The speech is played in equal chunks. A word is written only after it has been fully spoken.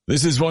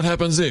This is What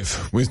Happens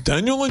If with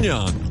Daniel and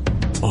Jan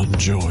on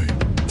Joy.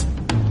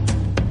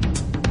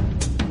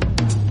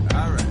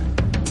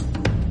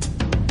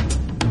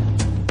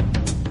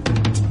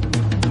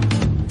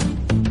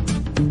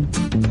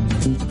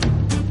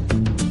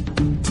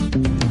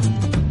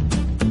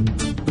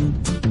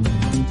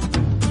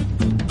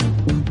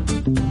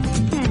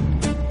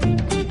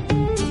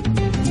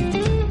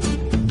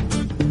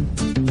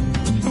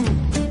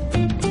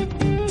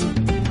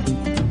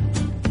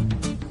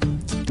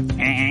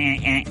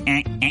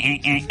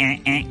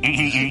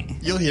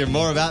 You'll hear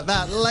more about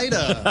that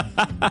later.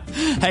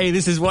 Hey,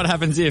 this is What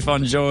Happens If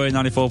on Joy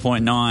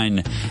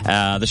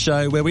 94.9, the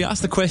show where we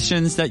ask the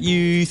questions that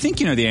you think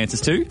you know the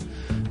answers to,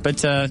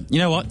 but you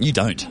know what? You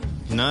don't.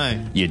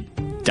 No. You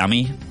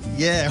dummy.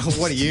 Yeah,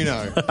 what do you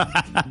know?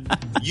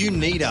 You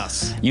need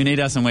us. You need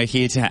us, and we're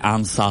here to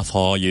answer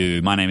for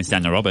you. My name is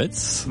Daniel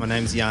Roberts. My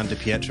name's Jan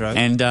DiPietro.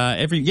 And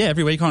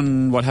every week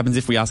on What Happens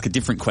If we ask a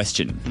different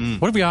question.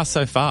 What have we asked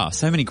so far?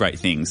 So many great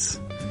things.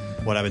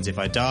 What happens if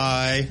I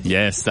die?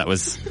 Yes, that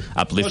was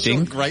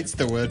uplifting. Not sure great's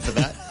the word for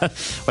that.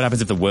 What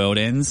happens if the world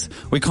ends?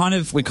 We try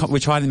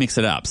to mix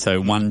it up.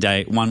 So one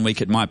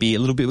week it might be a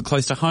little bit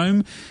close to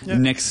home. Yep.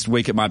 Next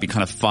week it might be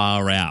kind of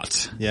far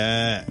out.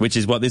 Yeah. Which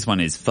is what this one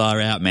is. Far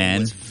out,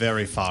 man. It's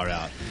very far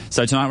out.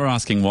 So tonight we're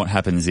asking what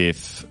happens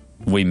if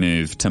we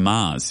move to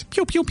Mars.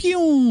 Pew, pew, pew.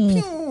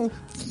 Ooh,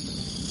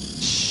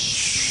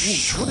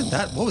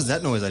 what was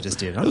that noise I just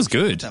did? That was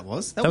good. That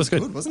was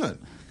good, wasn't it?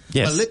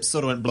 Yes. My lips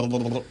sort of went blah, blah,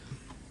 blah, blah.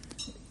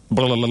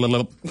 Blah, blah, blah,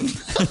 blah.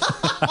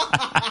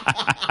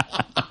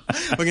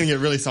 We're going to get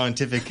really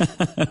scientific.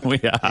 We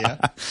are.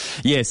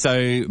 Yeah,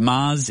 so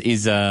Mars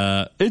is,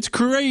 it's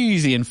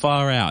crazy and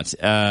far out.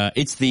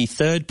 It's the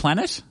third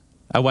planet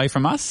away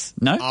from us.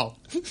 No? Oh,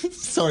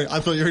 sorry.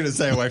 I thought you were going to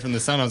say away from the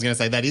sun. I was going to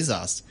say that is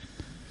us.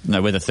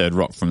 No, we're the third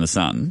rock from the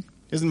sun.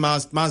 Isn't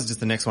Mars is just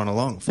the next one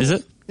along? Is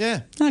it?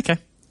 Yeah. Okay.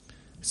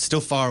 It's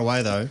still far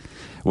away though.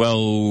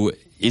 Well,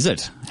 is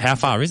it? How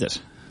far is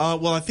it?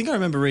 Well, I think I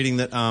remember reading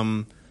that,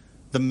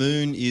 the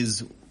moon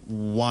is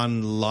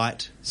 1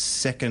 light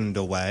second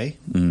away.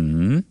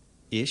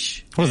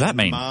 Ish. What does that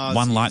mean? Mars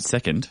 1 light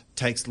second?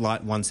 Takes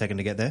light 1 second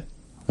to get there.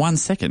 1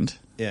 second?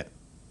 Yeah.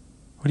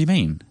 What do you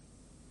mean?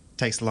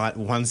 Takes light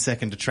 1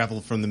 second to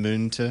travel from the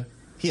moon to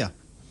here.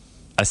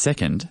 A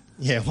second?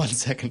 Yeah, 1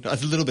 second. A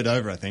little bit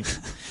over, I think.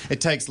 It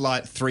takes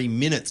light 3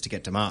 minutes to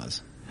get to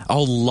Mars.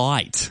 Oh,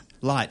 light.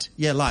 Light.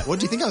 Yeah, light.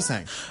 What do you think I was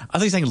saying? I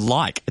thought you were saying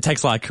like. It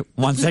takes like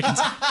 1 second.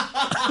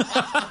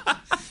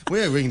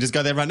 We can just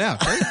go there right now.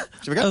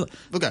 Should we go?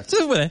 We'll go.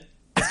 Over there.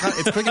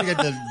 It's quicker to get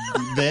to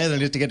there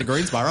than just to get to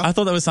Greensboro. I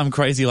thought that was some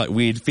crazy, like,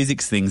 weird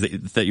physics things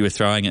that you were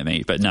throwing at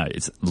me, but no,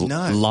 it's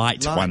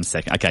light 1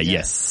 second. Okay, yeah.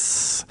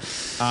 Yes.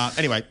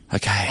 Anyway.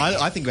 Okay.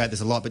 I think about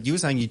this a lot, but you were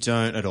saying you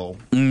don't at all.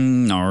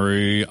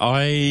 No,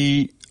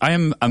 I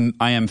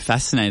am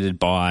fascinated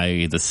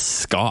by the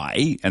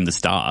sky and the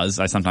stars.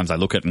 Sometimes I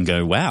look at it and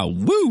go, "Wow,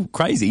 woo,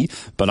 crazy!"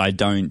 But I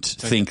don't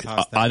think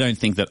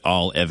that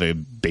I'll ever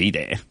be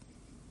there.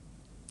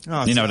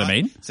 Oh, you know what I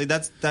mean? See,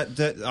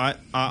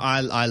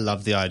 I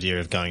love the idea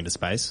of going to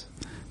space.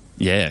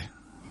 Yeah.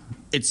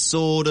 It's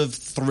sort of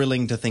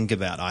thrilling to think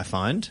about, I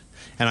find.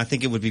 And I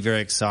think it would be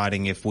very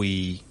exciting if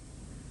we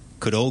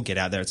could all get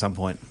out there at some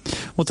point.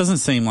 Well, it doesn't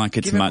seem like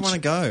it's much. Give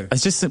everyone a go.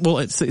 It's just, well,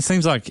 it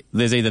seems like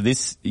there's either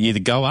this, you either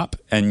go up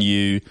and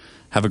you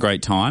have a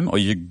great time or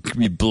you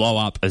blow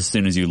up as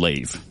soon as you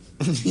leave.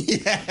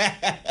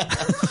 Yeah.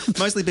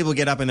 Mostly people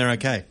get up and they're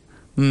okay.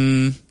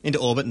 Into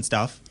orbit and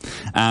stuff.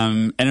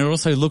 And it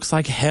also looks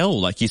like hell.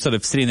 Like you're sort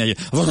of sitting there,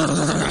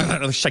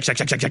 shake,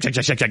 and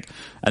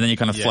then you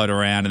kind of float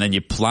around and then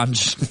you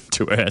plunge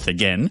to Earth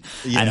again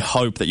and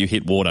hope that you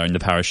hit water and the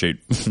parachute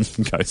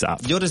goes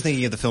up. You're just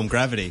thinking of the film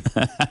Gravity.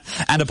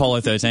 And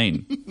Apollo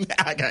 13.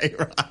 Okay,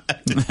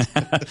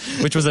 right.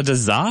 Which was a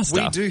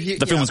disaster. We do hear,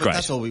 the film was great.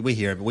 That's all we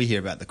hear. We hear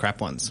about the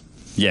crap ones.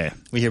 Yeah.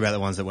 We hear about the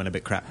ones that went a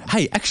bit crap.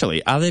 Hey,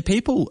 actually, are there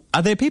people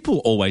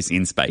always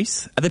in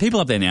space? Are there people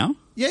up there now?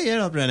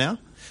 Yeah, up there now.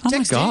 Oh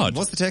text my God. In.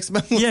 What's the text?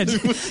 Yeah,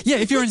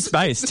 if you're in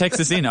space, text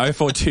us in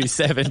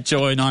 0427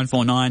 Joy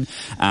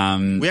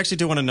 949. We actually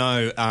do want to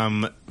know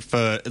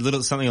for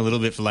something a little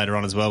bit for later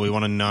on as well. We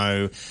want to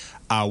know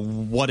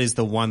what is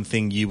the one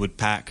thing you would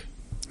pack?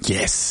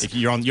 Yes. If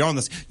you're on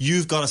this,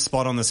 you've got a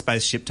spot on the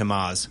spaceship to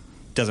Mars.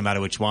 Doesn't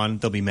matter which one.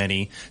 There'll be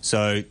many.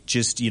 So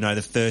just,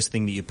 the first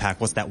thing that you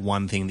pack, what's that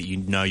one thing that you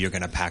know you're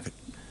going to pack?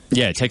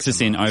 Yeah, text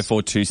us in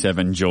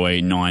 0427 Joy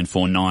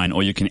 949,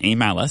 or you can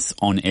email us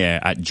on air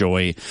at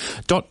joy.org.au.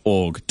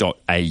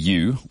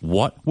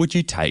 What would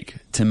you take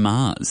to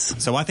Mars?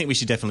 So I think we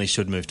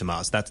should move to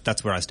Mars.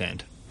 That's where I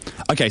stand.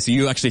 Okay, so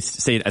you actually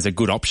see it as a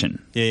good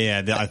option.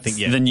 Yeah, I think,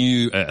 yeah. The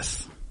new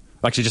Earth.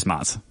 Actually, just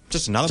Mars.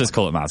 Just another one. Just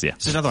call it Mars, yeah.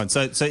 Just another one.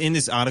 So in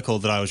this article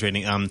that I was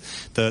reading,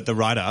 the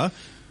writer,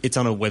 it's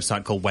on a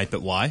website called Wait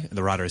But Why.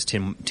 The writer is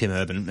Tim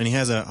Urban, and he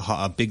has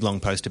a big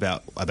long post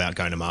about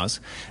going to Mars.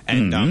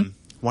 And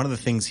one of the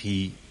things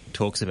he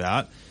talks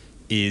about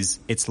is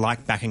it's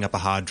like backing up a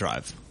hard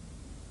drive.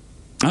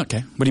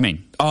 Okay. What do you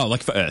mean? Oh,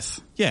 like for Earth?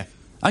 Yeah.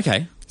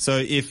 Okay. So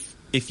if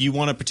if you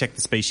want to protect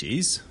the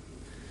species,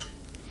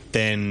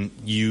 then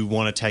you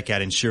want to take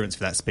out insurance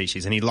for that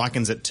species. And he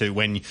likens it to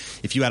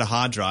if you had a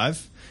hard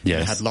drive and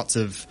it had lots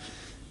of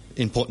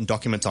important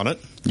documents on it.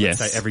 Yes.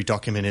 Let's say every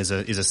document is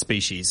a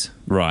species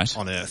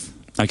on Earth.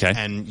 Okay.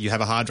 And you have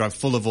a hard drive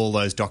full of all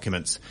those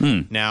documents.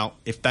 Now,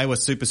 if they were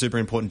super, super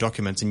important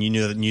documents and you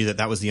knew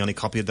that was the only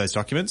copy of those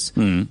documents,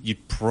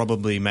 you'd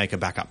probably make a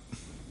backup.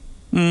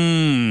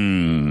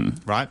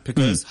 Right?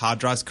 Because hard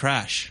drives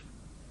crash.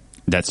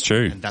 That's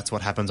true. And that's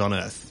what happens on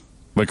Earth.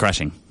 We're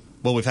crashing.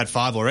 Well, we've had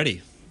 5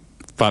 already.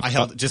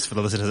 Just for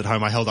the listeners at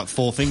home, I held up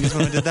 4 fingers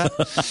when I did that.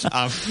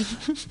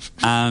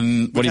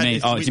 What do you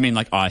mean? Do you mean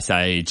like Ice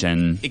Age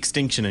and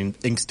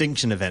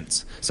extinction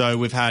events? So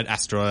we've had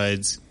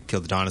asteroids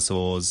kill the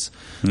dinosaurs.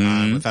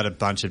 We've had a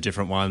bunch of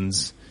different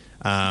ones,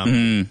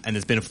 and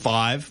there's been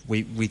 5.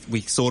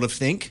 We sort of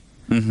think,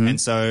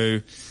 and so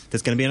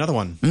there's going to be another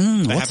one.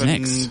 What's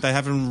next? They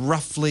happen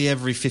roughly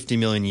every 50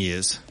 million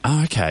years.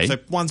 Oh, okay. So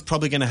one's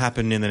probably going to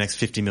happen in the next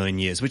 50 million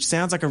years, which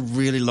sounds like a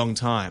really long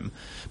time.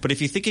 But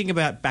if you're thinking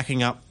about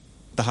backing up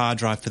the hard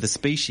drive for the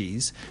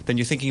species, then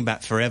you're thinking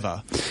about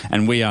forever.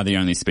 And we are the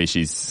only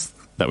species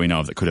that we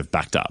know of that could have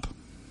backed up.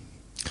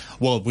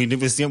 Well, we're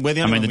the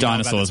only. I mean, the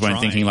dinosaurs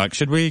weren't thinking like,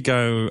 should we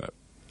go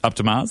up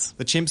to Mars?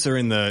 The chimps are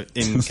in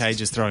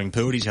cages throwing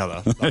poo at each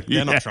other. Like,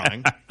 they're not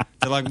trying.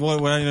 They're like, what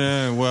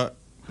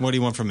do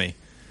you want from me?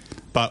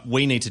 But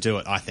we need to do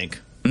it, I think.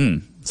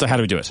 So how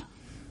do we do it?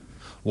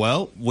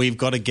 Well, we've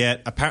got to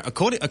get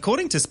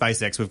according to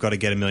SpaceX, we've got to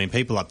get 1 million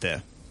people up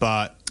there,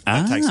 but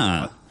that takes a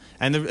lot.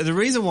 And the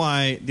reason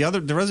why this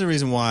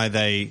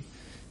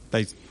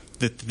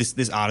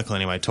article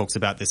anyway talks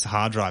about this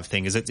hard drive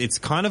thing is it's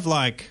kind of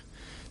like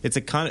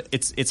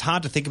it's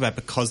hard to think about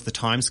because the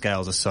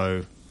timescales are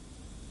so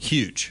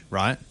huge,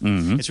 right?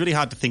 It's really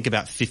hard to think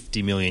about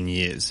 50 million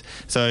years.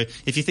 So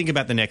if you think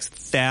about the next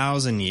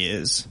 1,000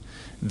 years,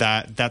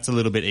 that's a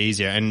little bit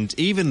easier. And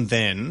even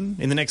then,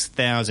 in the next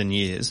 1,000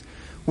 years,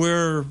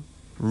 we're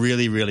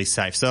really, really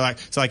safe. So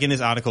like in this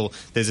article,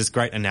 there's this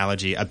great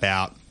analogy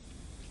about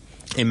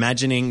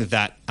imagining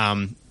that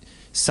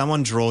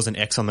someone draws an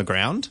X on the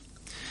ground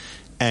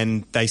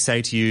and they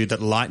say to you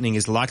that lightning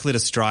is likely to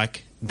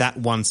strike that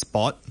one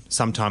spot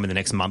sometime in the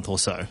next month or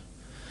so.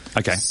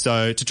 Okay.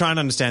 So to try and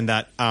understand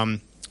that,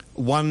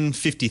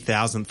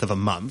 1/50,000th of a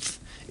month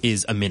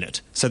is a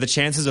minute. So the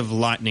chances of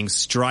lightning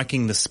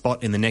striking the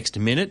spot in the next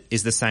minute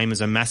is the same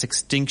as a mass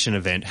extinction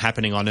event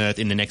happening on Earth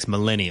in the next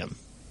millennium.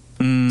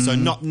 So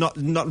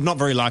not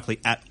very likely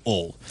at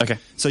all. Okay.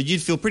 So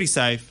you'd feel pretty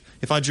safe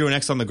if I drew an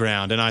X on the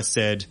ground and I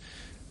said,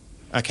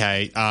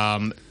 okay,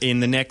 in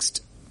the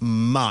next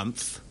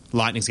month,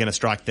 lightning's going to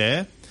strike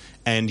there,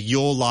 and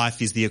your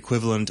life is the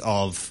equivalent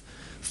of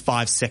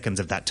 5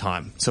 seconds of that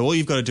time. So all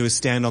you've got to do is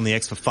stand on the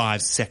X for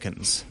 5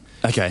 seconds.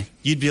 Okay.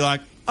 You'd be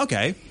like,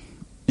 okay.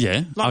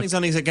 Yeah. Lightning's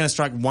only going to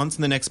strike once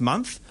in the next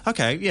month?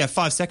 Okay, yeah,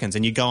 5 seconds.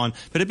 And you go on.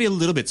 But it'd be a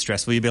little bit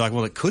stressful. You'd be like,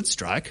 well, it could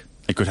strike.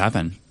 It could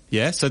happen.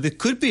 Yeah, so there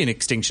could be an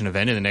extinction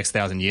event in the next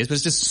 1,000 years, but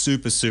it's just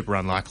super, super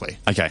unlikely.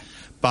 Okay.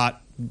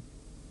 But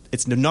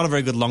it's not a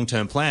very good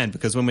long-term plan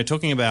because when we're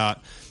talking about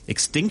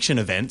extinction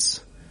events,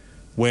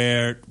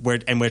 we're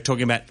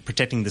talking about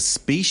protecting the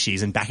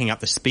species and backing up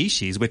the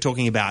species, we're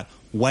talking about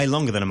way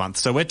longer than a month.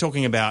 So we're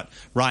talking about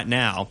right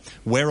now,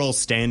 we're all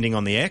standing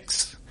on the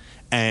X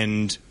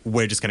and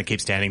we're just going to keep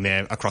standing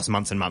there across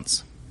months and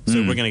months. So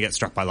we're going to get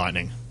struck by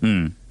lightning.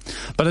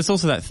 But it's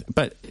also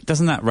but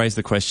doesn't that raise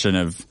the question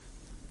of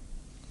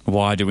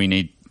why do we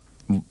need,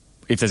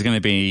 if there's going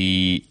to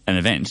be an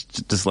event,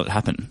 just let it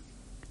happen?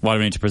 Why do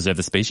we need to preserve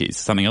the species?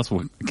 Something else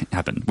will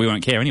happen. We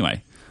won't care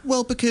anyway.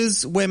 Well,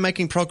 because we're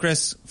making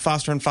progress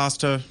faster and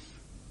faster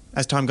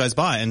as time goes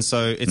by, and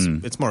so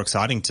it's more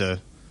exciting to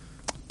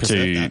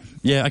preserve that.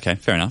 Yeah, okay,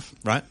 fair enough.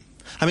 Right?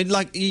 I mean,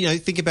 like,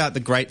 think about the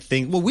great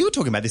thing. Well, we were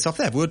talking about this off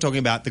there. We were talking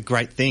about the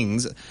great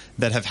things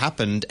that have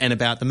happened and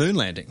about the moon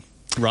landing.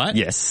 Right?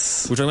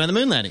 Yes. We're talking about the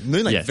moon landing.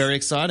 Moon landing, very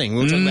exciting.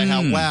 We were talking about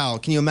how, wow,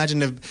 can you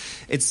imagine you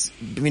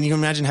can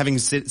imagine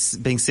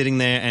being sitting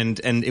there and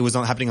it was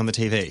not happening on the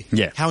TV.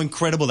 Yeah. How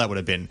incredible that would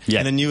have been. Yeah.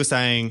 And then you were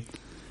saying,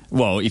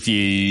 well,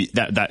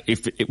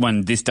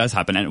 when this does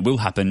happen, and it will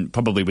happen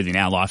probably within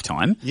our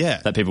lifetime,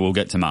 that people will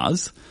get to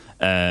Mars,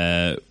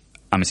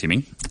 I'm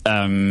assuming,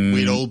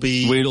 we'd all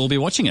be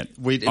watching it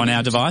on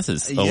our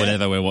devices or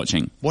whatever we're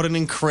watching. What an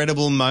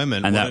incredible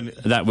moment. And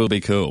that will be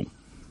cool.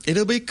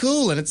 It'll be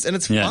cool and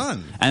it's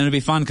fun. And it'll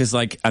be fun because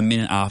like a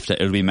minute after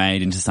it'll be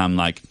made into some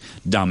like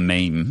dumb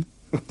meme.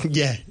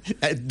 Yeah.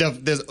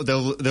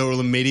 There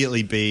will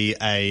immediately be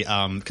a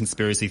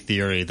conspiracy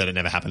theory that it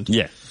never happened.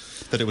 Yeah.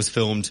 That it was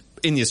filmed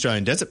in the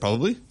Australian desert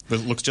probably. But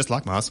it looks just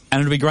like Mars. And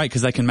it'll be great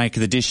because they can make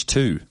The Dish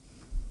 2,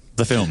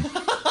 the film.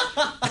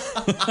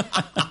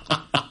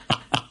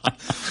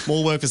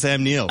 More work for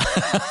Sam Neill.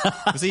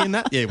 Was he in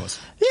that? Yeah, he was.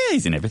 Yeah,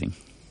 he's in everything.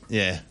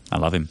 Yeah. I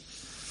love him.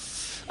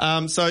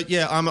 So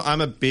yeah,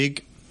 I'm a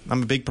big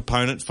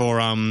proponent for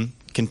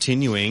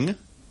continuing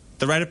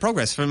the rate of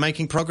progress, for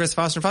making progress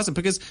faster and faster,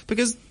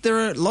 because there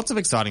are lots of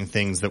exciting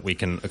things that we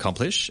can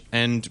accomplish,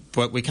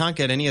 but we can't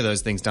get any of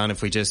those things done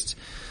if we just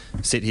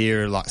sit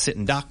here like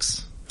sitting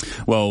ducks.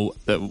 Well,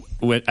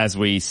 as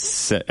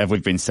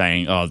we've been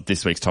saying,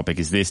 this week's topic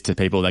is this to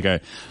people. They go,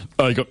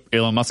 "Oh, you got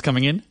Elon Musk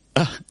coming in?"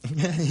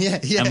 Yeah.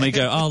 And we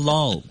go, "Oh,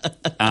 lol."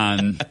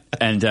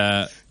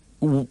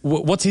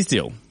 What's his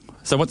deal?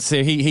 So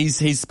he's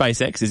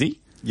SpaceX, is he?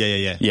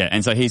 Yeah. Yeah,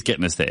 and so he's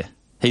getting us there.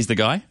 He's the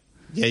guy?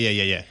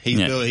 Yeah.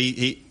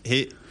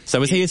 So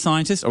was he a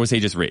scientist or was he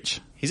just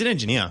rich? He's an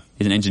engineer.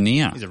 He's an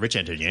engineer. He's a rich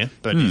engineer,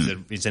 but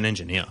he's an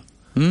engineer.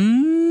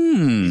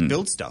 He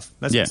builds stuff.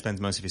 That's what he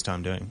spends most of his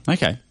time doing.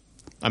 Okay.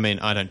 I mean,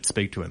 I don't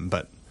speak to him,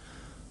 but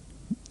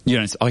you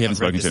haven't spoken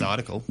to him. This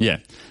article. Yeah.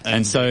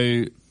 And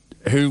so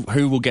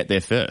who will get there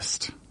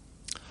first?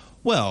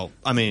 Well,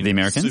 I mean, the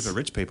Americans? Super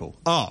rich people.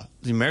 Oh,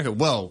 the American.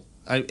 Well,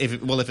 if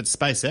it's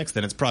SpaceX,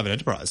 then it's private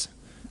enterprise.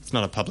 It's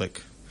not a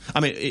public. I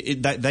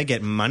mean, they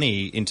get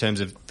money in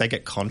terms of they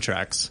get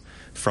contracts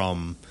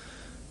from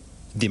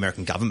the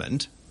American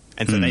government,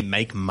 and so they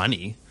make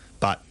money.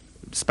 But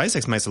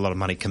SpaceX makes a lot of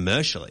money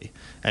commercially,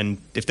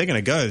 and if they're going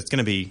to go, it's going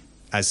to be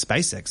as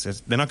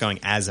SpaceX. They're not going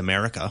as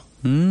America.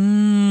 But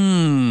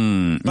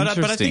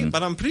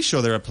I'm pretty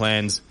sure there are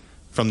plans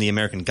from the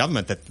American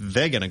government that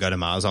they're going to go to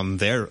Mars on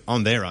their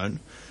own.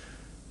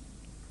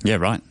 Yeah,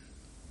 right.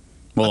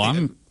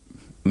 Well,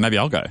 maybe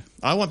I'll go.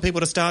 I want people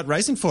to start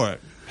racing for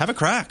it. Have a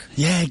crack.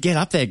 Yeah, get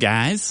up there,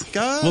 guys.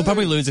 Go. We'll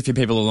probably lose a few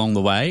people along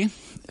the way,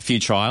 a few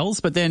trials,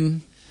 but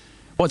then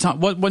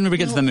when did we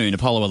get to the moon?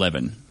 Apollo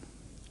 11.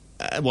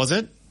 Was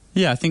it?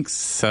 Yeah, I think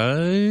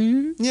so.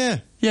 Yeah.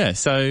 Yeah,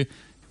 so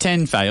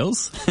 10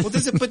 fails. Well,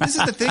 this is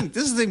the thing.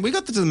 This is the thing. We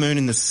got to the moon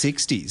in the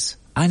 60s.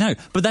 I know,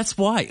 but that's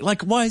why.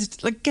 Why is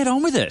it, get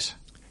on with it.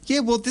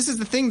 Yeah, well, this is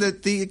the thing,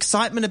 that the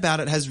excitement about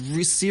it has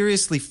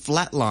seriously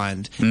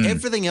flatlined.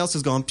 Everything else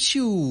has gone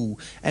pew,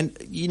 and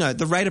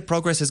the rate of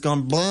progress has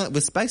gone blah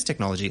with space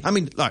technology. I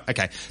mean,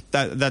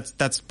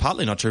 that's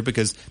partly not true,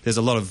 because there's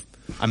a lot of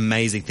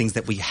amazing things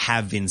that we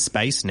have in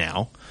space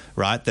now,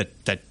 right?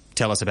 That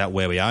tell us about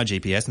where we are,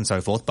 GPS and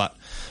so forth. But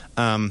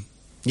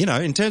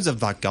in terms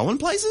of going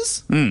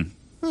places,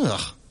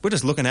 we're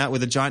just looking out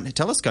with the giant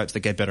telescopes that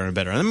get better and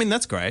better. And I mean,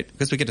 that's great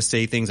because we get to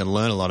see things and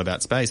learn a lot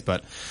about space,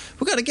 but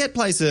we've got to get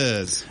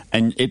places.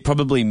 And it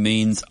probably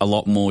means a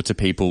lot more to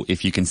people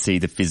if you can see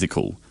the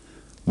physical.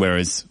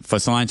 Whereas for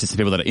scientists and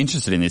people that are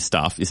interested in this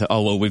stuff, you say,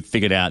 oh, well, we've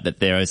figured out that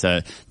there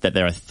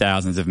are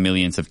thousands of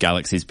millions of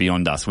galaxies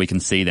beyond us. We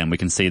can see them. We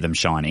can see them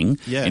shining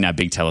in our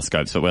big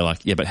telescopes. But we're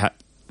like, yeah,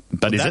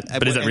 but is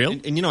it real?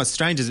 And what's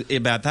strange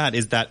about that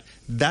is that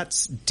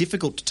that's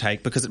difficult to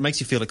take because it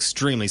makes you feel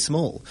extremely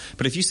small.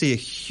 But if you see a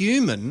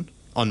human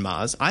on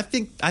Mars, I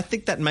think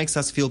that makes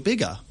us feel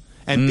bigger.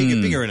 And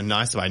bigger in a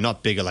nice way,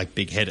 not bigger like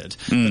big-headed,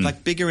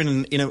 but bigger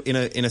in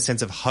a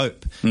sense of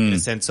hope, in a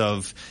sense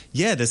of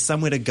there's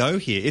somewhere to go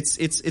here.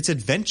 It's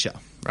adventure,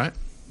 right?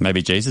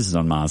 Maybe Jesus is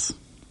on Mars.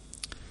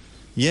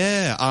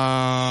 Yeah.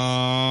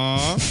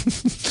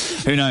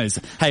 Who knows?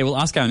 Hey, we'll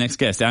ask our next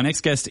guest. Our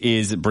next guest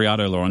is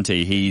Briardo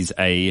Laurenti. He's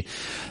a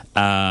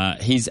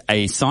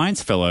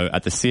science fellow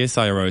at the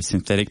CSIRO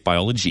Synthetic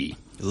Biology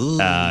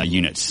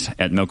unit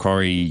at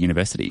Macquarie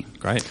University.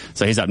 Great.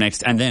 So he's up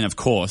next. And then, of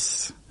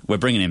course, we're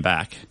bringing him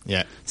back.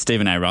 Yeah.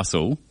 Stephen A.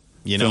 Russell.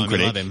 You know him, you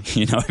love him.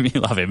 You know him,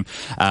 you love him.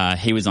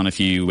 He was on a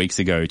few weeks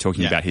ago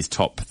talking about his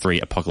top 3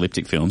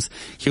 apocalyptic films.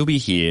 He'll be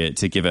here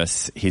to give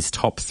us his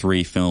top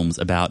 3 films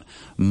about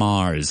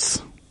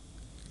Mars.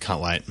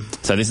 Can't wait.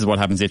 So this is What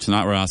Happens If.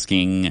 Tonight we're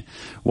asking,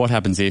 what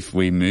happens if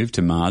we move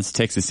to Mars?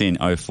 Text us in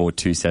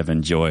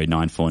 0427 Joy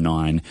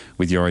 949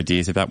 with your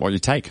ideas about what you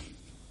take.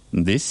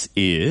 This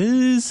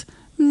is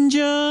Joy.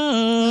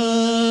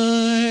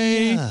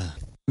 Yeah.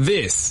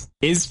 This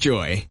is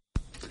Joy.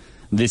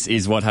 This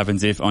is What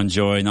Happens If on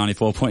Joy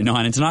 94.9.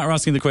 And tonight we're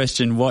asking the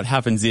question, what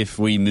happens if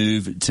we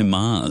move to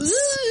Mars?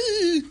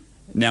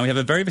 Now we have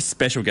a very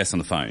special guest on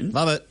the phone.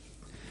 Love it.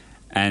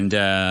 And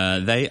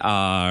they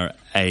are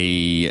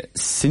a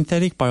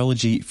synthetic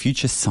biology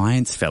future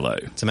science fellow.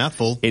 It's a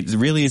mouthful. It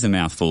really is a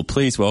mouthful.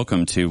 Please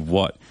welcome to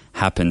What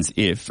Happens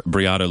If,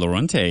 Briardo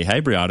Laurenti. Hey,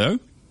 Briardo.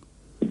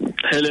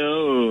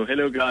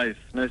 Hello guys.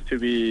 Nice to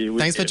be with you.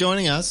 Thanks for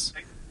joining us.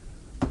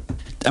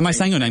 Am I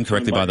saying your name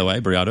correctly, by the way,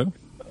 Briardo?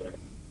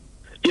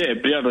 Yeah,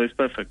 Briardo is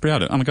perfect.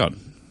 Briardo, oh my God.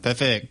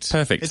 Perfect. It's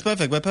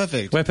perfect. We're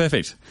perfect. We're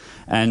perfect.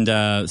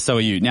 And so are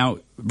you. Now,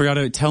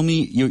 Briardo, tell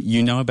me,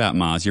 you know about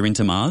Mars. You're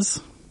into Mars?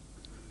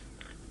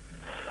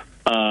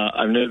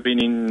 I've never been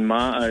to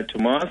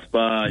Mars,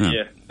 but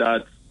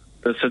that's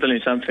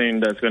certainly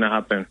something that's going to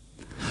happen.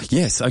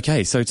 Yes,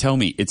 okay. So tell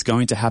me, it's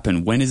going to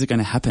happen. When is it going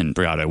to happen,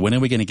 Briardo? When are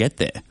we going to get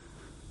there?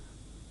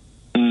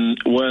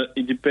 Well,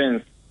 it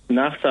depends.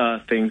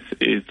 NASA thinks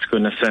it's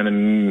going to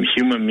send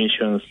human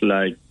missions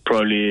like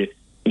probably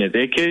in a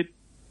decade,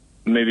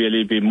 maybe a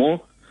little bit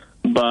more.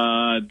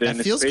 But then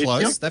that feels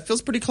close. That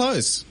feels pretty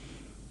close.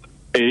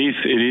 It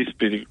is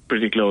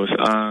pretty close.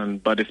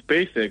 But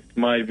SpaceX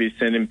might be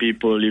sending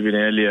people even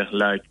earlier,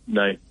 like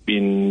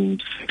in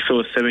 6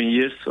 or 7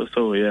 years or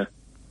so. Yeah.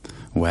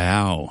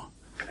 Wow.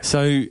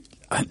 So,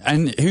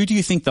 and who do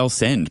you think they'll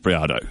send,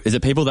 Briardo? Is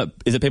it people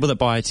that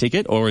buy a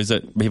ticket, or is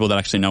it people that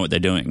actually know what they're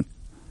doing?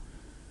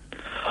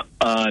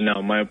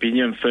 No, my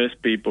opinion,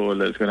 first people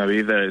that's going to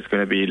be there is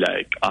going to be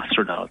like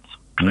astronauts.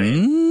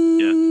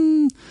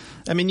 Mm.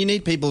 I mean, you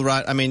need people,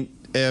 right? I mean,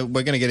 we're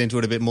going to get into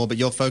it a bit more, but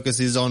your focus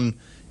is on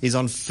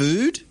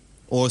food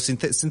or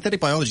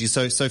synthetic biology.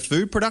 So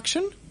food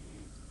production?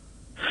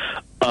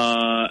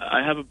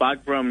 I have a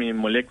background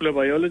in molecular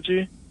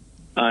biology,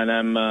 and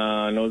I'm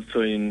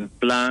also in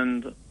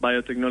plant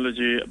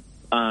biotechnology,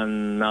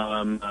 and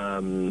now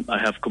I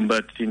have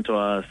converted into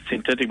a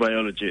synthetic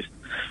biologist.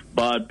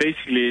 But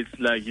basically, it's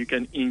like you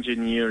can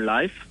engineer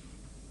life.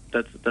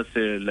 That's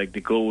like the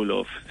goal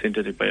of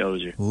synthetic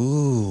biology.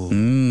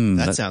 Ooh,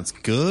 that sounds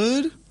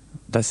good.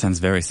 That sounds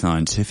very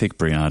scientific,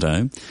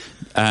 Briardo.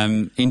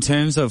 In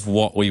terms of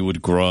what we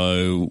would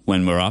grow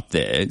when we're up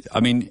there, I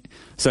mean,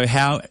 so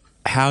how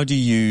do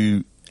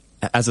you,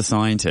 as a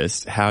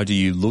scientist, how do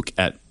you look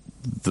at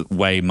the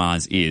way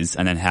Mars is,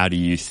 and then how do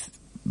you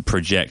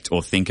project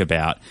or think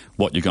about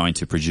what you're going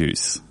to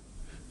produce?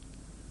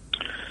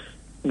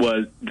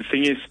 Well, the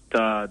thing is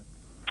that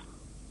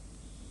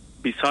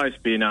besides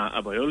being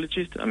a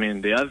biologist, I mean,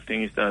 the other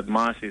thing is that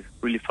Mars is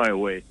really far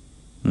away.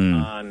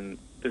 And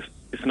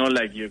it's not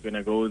like you're going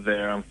to go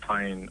there and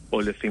find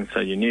all the things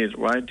that you need,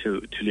 right,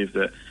 to live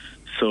there.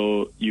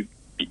 So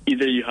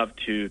either you have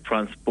to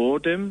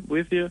transport them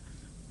with you,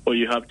 or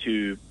you have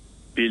to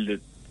build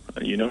it,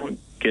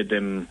 get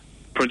them,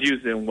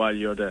 produce them while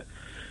you're there.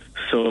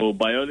 So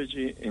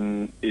biology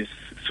is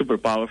super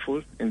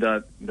powerful in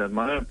that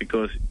matter,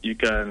 because you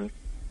can,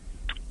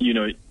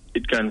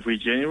 it can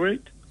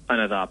regenerate and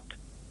adapt.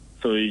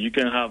 So you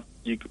can have,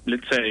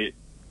 let's say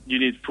you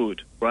need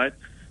food, right?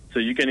 So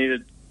you can either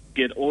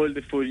get all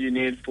the food you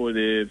need for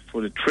the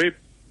trip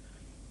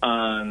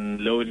and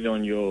load it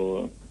on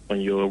your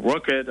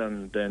rocket,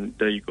 and then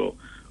there you go.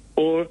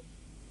 Or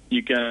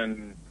you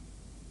can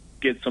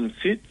get some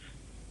seeds,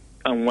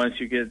 and once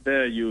you get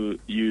there, you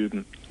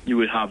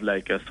will have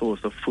like a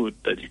source of food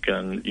that you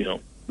can,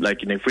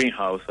 like in a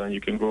greenhouse, and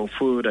you can grow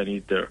food and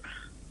eat there.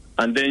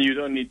 And then you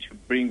don't need to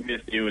bring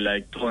with you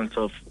like tons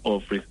of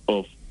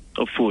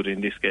food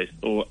in this case,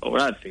 or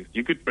other things.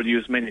 You could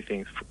produce many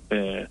things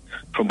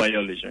from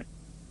biology.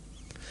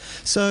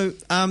 So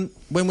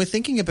when we're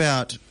thinking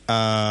about,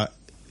 I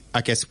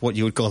guess what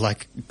you would call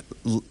like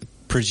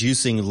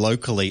producing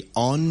locally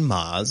on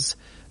Mars,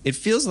 it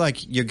feels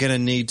like you're going to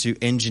need to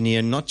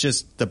engineer not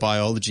just the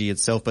biology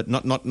itself, but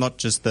not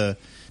just the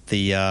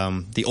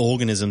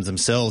organisms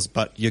themselves,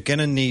 but you're going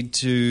to need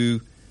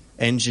to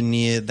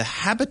engineer the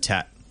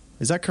habitat.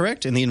 Is that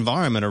correct? And the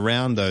environment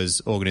around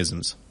those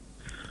organisms?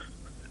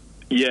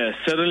 Yeah,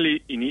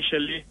 certainly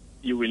initially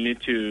you will need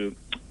to,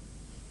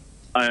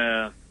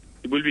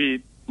 it will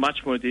be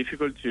much more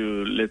difficult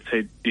to, let's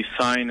say,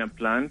 design a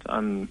plant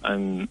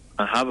and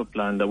have a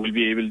plant that will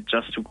be able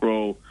just to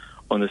grow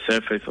on the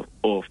surface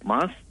of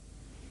Mars.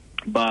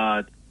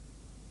 But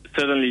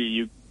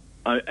certainly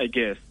I'm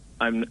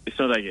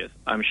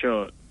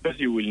sure first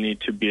you will need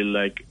to build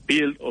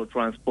or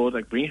transport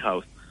a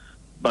greenhouse.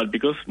 But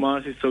because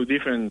Mars is so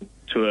different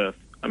to Earth,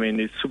 I mean,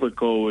 it's super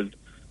cold,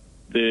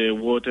 the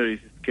water is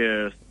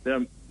scarce,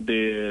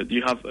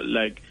 you have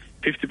like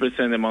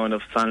 50% amount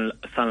of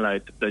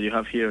sunlight that you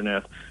have here on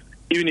Earth.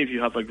 Even if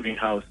you have a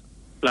greenhouse,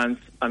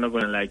 plants are not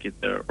going to like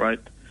it there, right?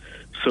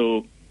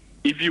 So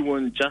if you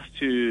want just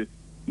to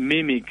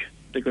mimic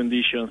the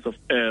conditions of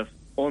Earth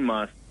on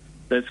Mars,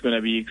 that's going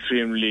to be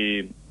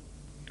extremely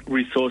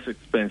resource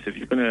expensive.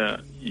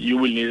 You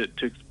will need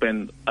to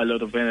expend a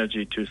lot of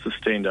energy to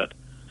sustain that.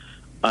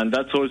 And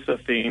that's also a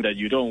thing that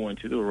you don't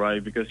want to do,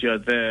 right? Because you are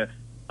there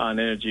and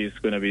energy is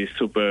going to be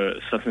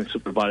something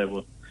super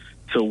valuable.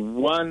 So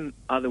one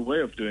other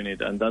way of doing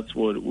it, and that's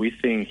what we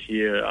think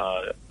here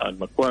at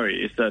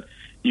Macquarie, is that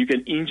you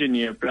can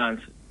engineer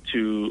plants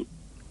to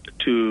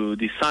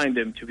design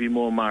them to be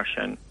more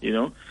Martian,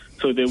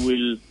 So they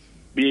will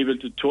be able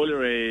to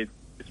tolerate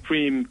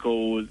extreme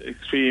cold,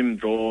 extreme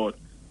drought.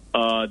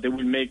 They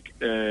will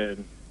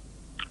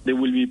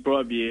be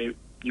probably,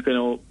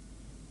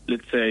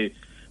 let's say,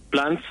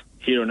 plants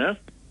here on Earth,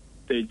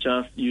 they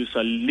just use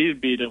a little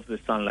bit of the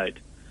sunlight.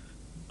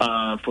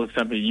 For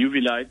example,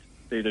 UV light,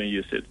 they don't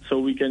use it. So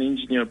we can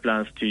engineer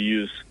plants to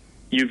use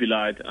UV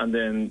light, and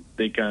then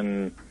they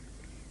can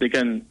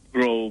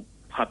grow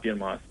happy on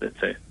Mars, let's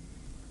say.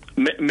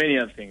 Many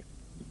other things.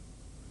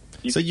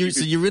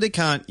 You really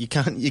can't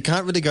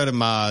really go to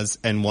Mars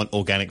and want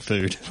organic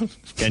food,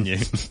 can you?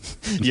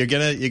 You're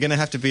gonna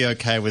have to be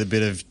okay with a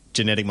bit of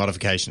genetic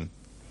modification.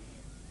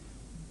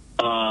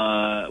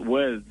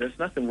 Well, there's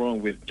nothing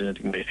wrong with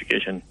genetic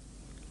modification.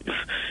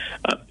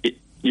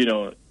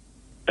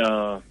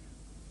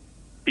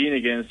 Being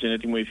against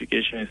genetic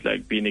modification is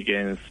like being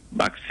against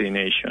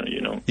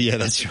vaccination, Yeah,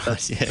 that's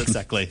right. Yeah,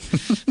 exactly.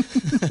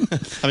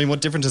 I mean, what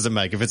difference does it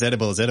make? If it's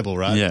edible, it's edible,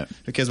 right? Yeah.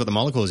 Who cares what the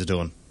molecules are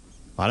doing?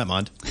 I don't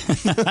mind.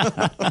 It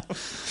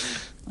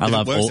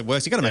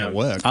works. You got to make it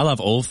work. I love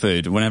all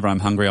food. Whenever I'm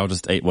hungry, I'll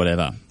just eat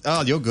whatever.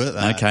 Oh, you're good at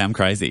that. Okay, I'm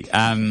crazy.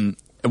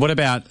 What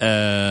about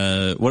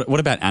what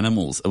about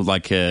animals?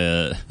 Like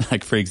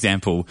for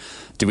example,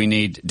 do we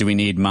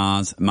need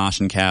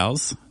Martian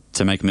cows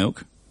to make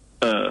milk?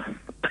 How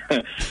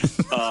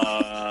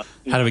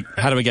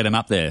do we get them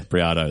up there,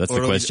 Briardo? That's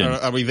the question.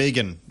 Are we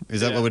vegan?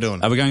 Is that what we're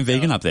doing? Are we going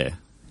vegan up there?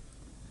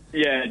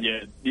 Yeah.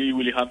 You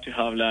will have to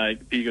have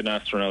like vegan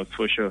astronauts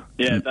for sure.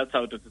 Yeah, that's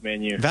out of the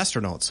menu.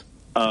 Astronauts.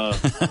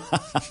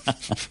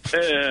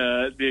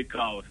 The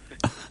cows.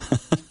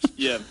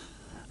 Yeah.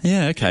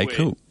 Yeah. Okay. Anyway,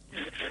 cool.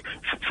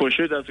 For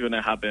sure, that's going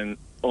to happen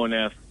on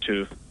Earth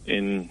too.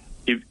 Give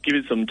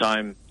it some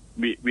time,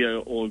 we are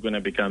all going to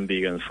become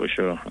vegans for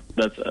sure.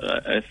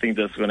 I think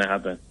that's going to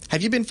happen.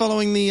 Have you been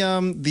following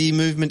the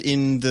movement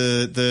in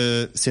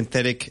the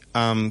synthetic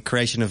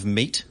creation of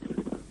meat?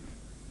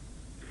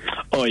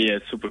 Oh yeah,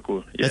 it's super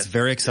cool. Yeah. That's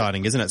very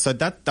exciting, isn't it? So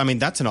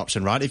that's an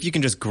option, right? If you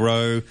can just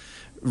grow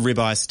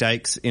ribeye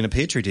steaks in a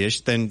petri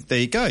dish, then there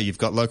you go. You've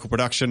got local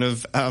production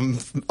of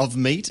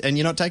meat, and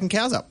you're not taking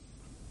cows up.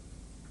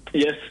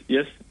 Yes,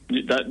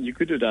 that you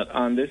could do that.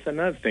 And there's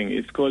another thing.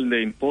 It's called the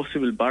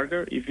Impossible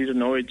Burger. If you don't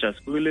know it,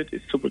 just Google it.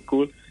 It's super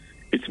cool.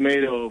 It's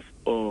made of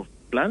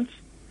plants,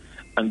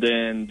 and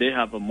then they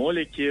have a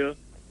molecule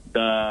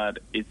that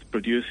it's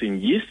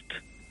producing yeast,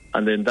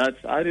 and then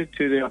that's added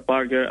to the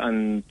burger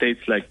and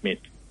tastes like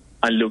meat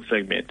and looks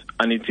like meat,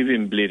 and it's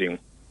even bleeding.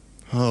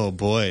 Oh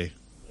boy,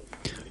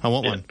 I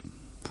want one.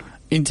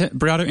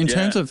 Briardo, in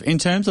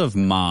terms of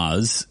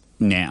Mars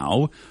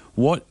now,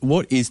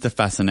 what is the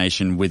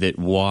fascination with it?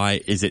 Why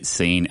is it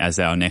seen as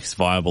our next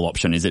viable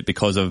option? Is it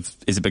because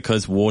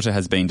water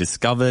has been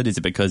discovered? Is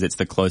it because it's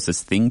the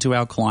closest thing to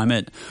our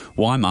climate?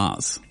 Why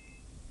Mars?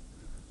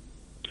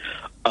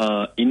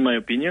 In my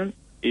opinion,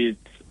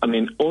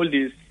 all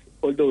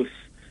those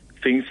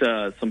things.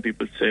 Some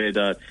people say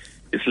that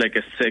it's like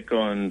a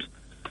second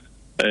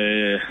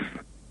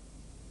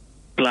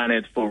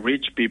planet for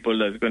rich people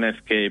that's going to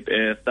escape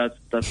Earth.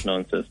 That's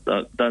nonsense.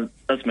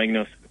 That's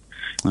magnificent.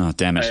 Oh,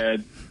 damn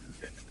it.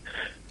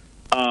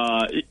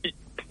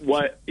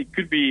 It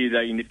could be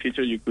that in the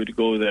future you could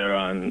go there,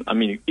 and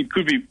it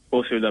could be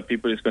possible that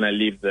people is going to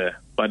live there,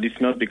 but it's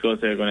not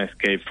because they're going to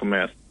escape from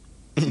Earth.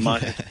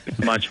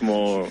 Much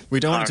more. We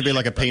don't want it to be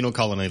like a penal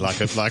colony, like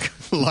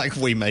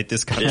we made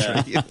this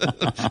country. Yeah.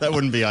 That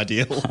wouldn't be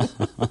ideal.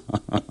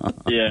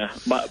 Yeah,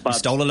 but we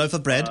stole a loaf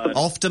of bread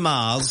off to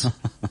Mars.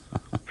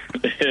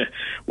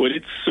 What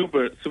it's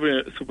super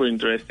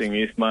interesting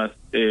is about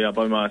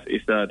Mars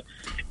is that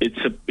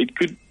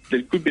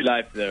there could be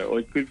life there, or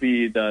it could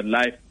be that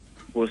life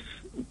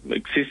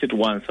existed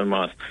once on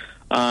Mars,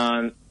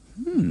 and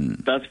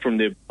that's from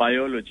the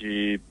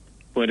biology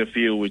point of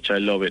view, which I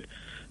love it.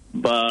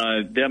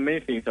 But there are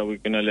many things that we're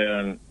going to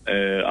learn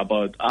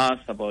about us,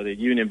 about the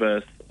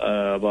universe,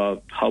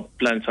 about how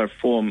plants are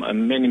formed,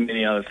 and many,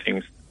 many other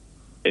things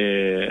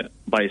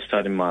by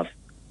studying Mars.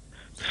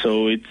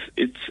 So it's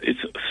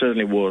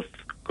certainly worth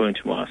going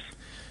to Mars.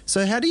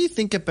 So how do you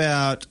think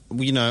about,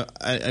 when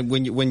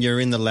you're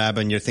in the lab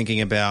and you're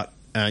thinking about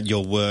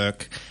your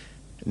work?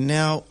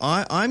 Now,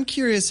 I'm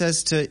curious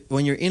as to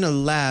when you're in a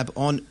lab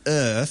on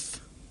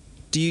Earth,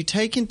 do you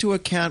take into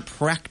account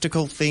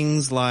practical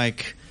things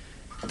like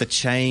the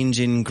change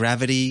in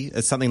gravity?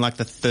 It's something like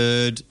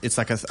it's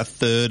like a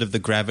third of the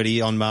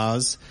gravity on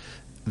Mars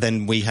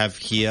than we have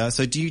here.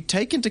 So do you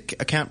take into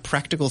account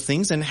practical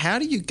things, and how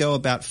do you go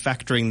about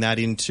factoring that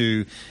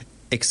into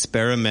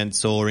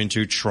experiments or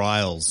into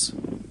trials?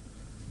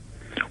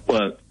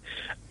 Well,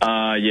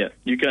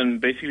 you can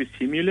basically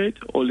simulate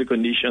all the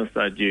conditions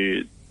that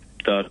you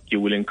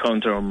will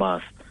encounter on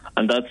Mars,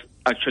 and that's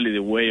actually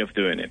the way of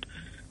doing it.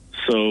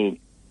 So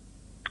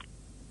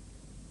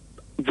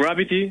the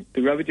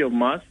gravity of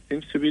Mars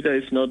seems to be that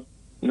it's not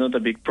a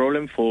big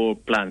problem for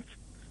plants.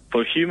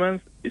 For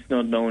humans, it's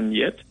not known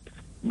yet.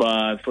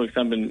 But for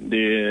example,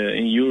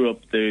 in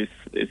Europe, this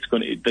is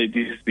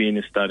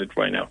being studied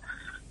right now.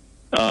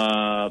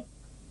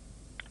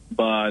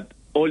 But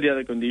all the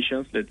other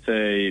conditions, let's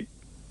say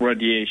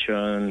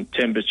radiation,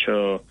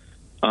 temperature,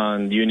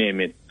 and you name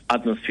it,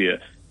 atmosphere,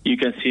 you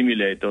can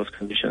simulate those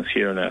conditions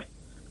here on Earth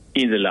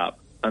in the lab,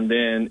 and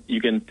then you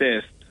can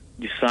test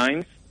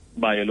designs,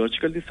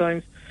 biological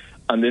designs.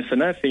 And there's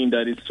another thing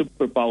that is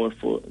super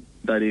powerful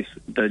that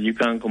you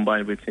can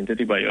combine with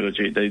synthetic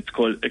biology, that it's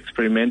called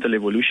experimental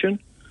evolution.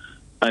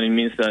 And it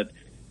means that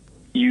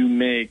you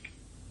make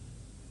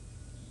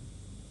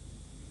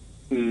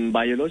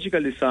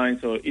biological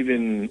designs, or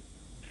even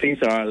things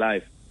that are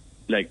alive,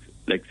 like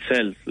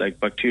cells, like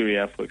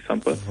bacteria, for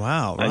example.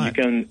 Wow! Right.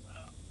 And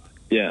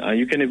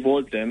you can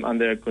evolve them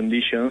under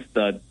conditions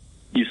that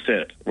you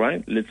set.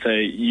 Right? Let's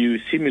say you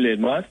simulate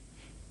Mars,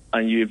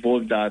 and you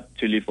evolve that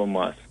to live on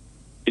Mars.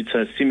 It's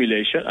a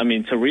simulation.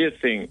 It's a real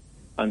thing,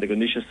 and the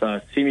conditions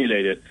are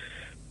simulated.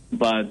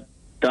 But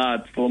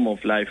that form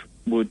of life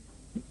would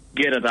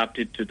get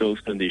adapted to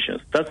those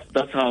conditions.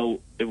 That's how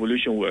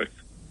evolution works,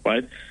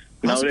 right?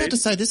 I was about to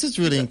say, this is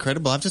really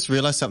incredible. I've just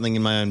realized something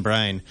in my own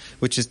brain,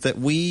 which is that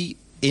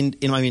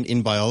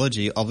in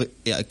biology,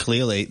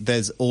 clearly,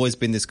 there's always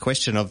been this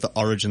question of the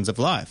origins of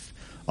life,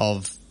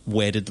 of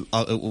where did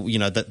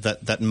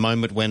that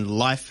moment when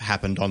life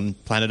happened on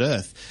planet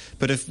Earth.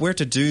 But if we're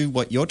to do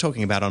what you're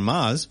talking about on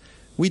Mars,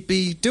 we'd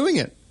be doing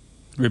it.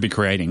 We'd be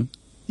creating.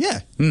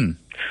 Yeah. Mm.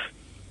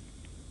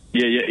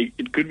 Yeah.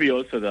 It could be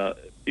also that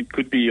it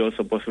could be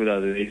also possible that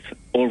there is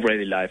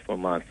already life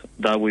on Mars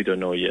that we don't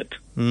know yet.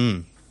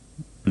 Mm.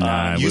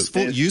 No,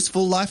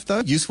 Useful life though?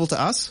 Useful to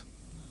us?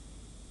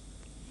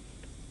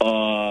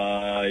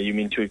 You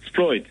mean to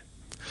exploit?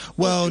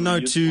 Well, no,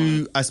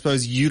 use I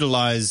suppose,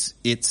 utilize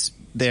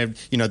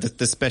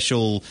the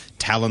special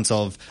talents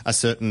of a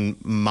certain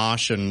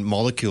Martian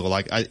molecule.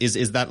 Like,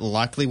 is that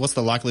likely? What's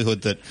the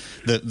likelihood that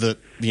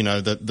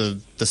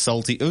the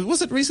salty?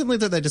 Was it recently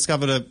that they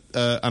discovered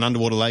an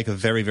underwater lake of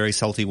very, very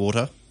salty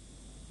water?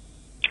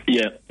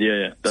 Yeah.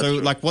 That's So,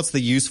 true. like, what's the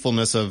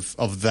usefulness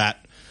of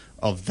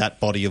that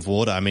body of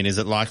water? I mean, is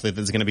it likely that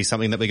there's going to be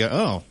something that we go,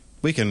 oh,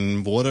 we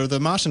can water the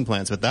Martian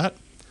plants with that?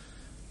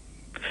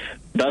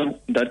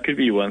 That could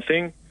be one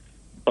thing,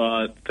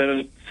 but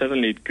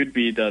certainly it could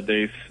be that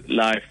there's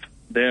life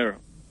there,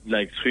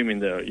 like swimming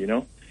there,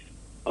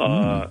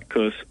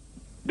 because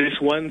there's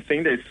one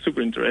thing that is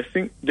super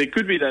interesting. There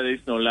could be that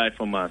there's no life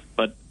on Mars,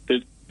 but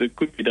there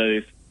could be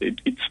that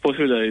it's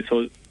possible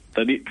that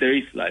there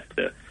is life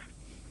there.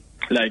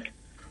 Like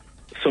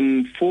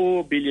some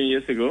 4 billion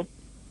years ago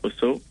or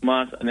so,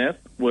 Mars and Earth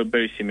were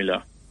very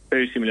similar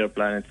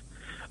planets.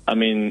 I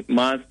mean,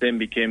 Mars then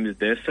became the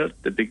desert,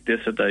 the big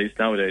desert that is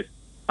nowadays,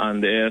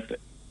 and the Earth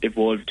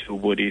evolved to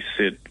what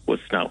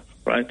what's now,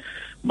 right?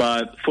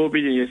 But 4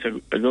 billion years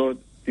ago,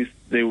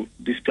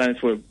 these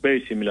planets were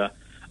very similar,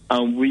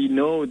 and we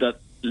know that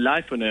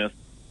life on Earth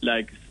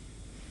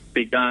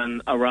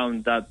began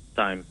around that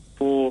time,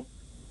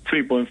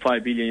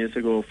 3.5 billion years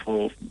ago,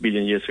 4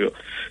 billion years ago.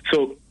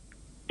 So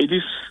it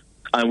is,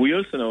 and we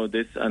also know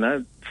this, and I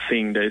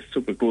think that is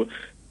super cool.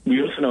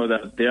 We also know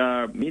that there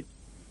are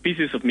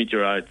pieces of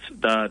meteorites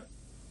that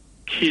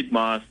hit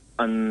Mars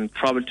and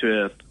travel to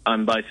Earth,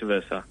 and vice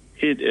versa.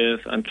 Hit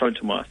Earth and travel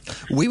to Mars.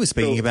 We were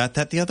speaking about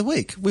that the other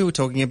week. We were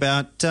talking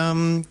about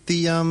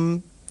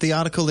the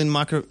article in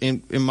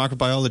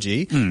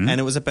microbiology, and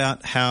it was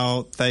about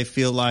how they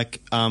feel like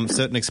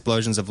certain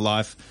explosions of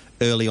life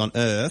early on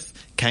Earth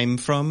came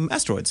from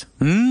asteroids.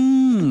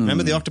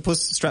 Remember the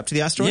octopus strapped to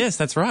the asteroid? Yes,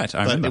 that's right.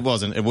 I remember. It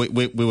wasn't.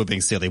 We were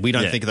being silly. We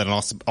don't think that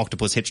an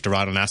octopus hitched a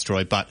ride on an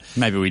asteroid, but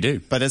maybe we do.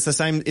 But it's the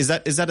same. Is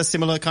that a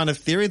similar kind of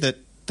theory that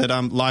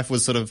life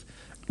was sort of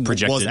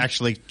projected? Was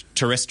actually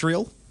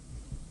terrestrial?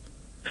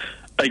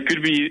 It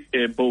could be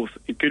both.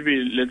 It could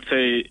be, let's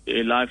say,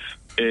 life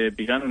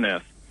began on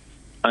Earth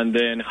and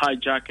then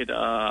hijacked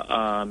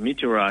a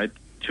meteorite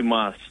to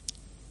Mars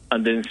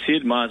and then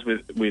sealed Mars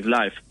with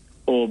life,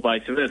 or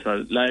vice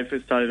versa. Life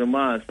started on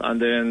Mars and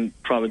then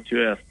traveled to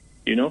Earth,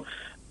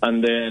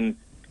 and then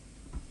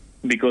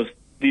because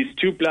these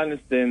two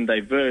planets then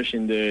diverge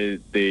in the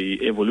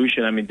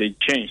evolution. I mean, they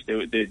change.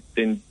 They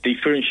then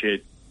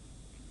differentiate.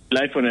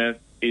 Life on Earth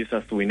is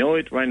as we know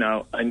it right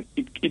now, and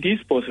it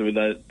is possible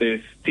that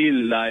there's still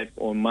life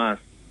on Mars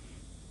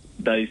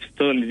that is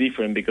totally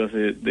different because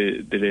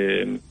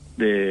the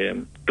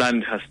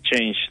planet has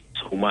changed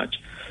so much.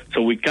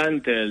 So we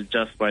can't tell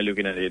just by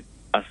looking at it.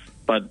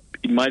 But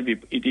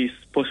it is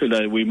possible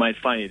that we might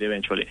find it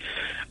eventually.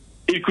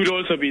 It could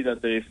also be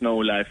that there is no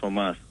life on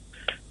Mars,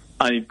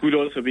 and it could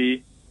also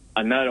be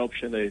another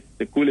option that is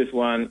the coolest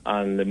one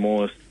and the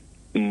most.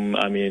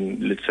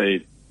 Let's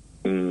say.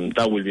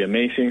 That will be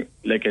amazing,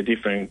 like a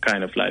different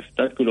kind of life.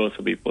 That could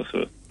also be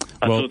possible.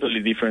 A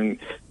totally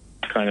different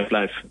kind of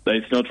life that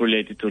is not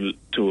related to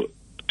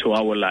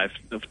our life,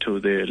 to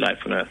the life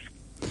on Earth.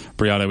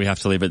 Briardo, we have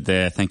to leave it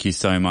there. Thank you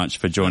so much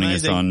for joining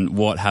us on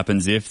What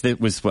Happens If.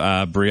 That was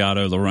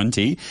Briardo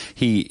Laurenti.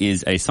 He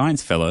is a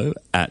science fellow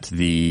at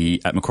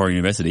Macquarie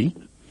University.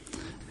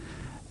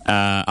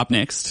 Up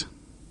next,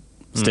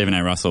 Stephen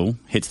A. Russell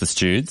hits the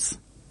studs.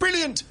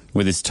 Brilliant!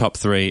 With his top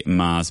 3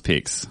 Mars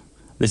picks.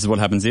 This is What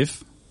Happens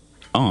If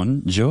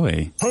on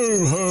Joy.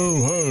 Ho, ho,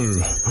 ho.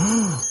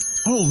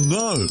 Oh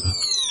no.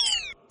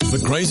 The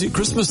crazy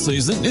Christmas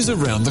season is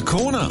around the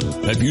corner.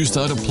 Have you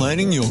started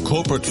planning your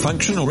corporate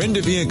function or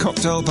end-of-year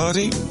cocktail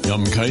party?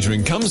 Yum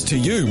Catering comes to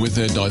you with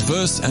their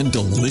diverse and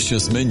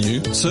delicious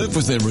menu, served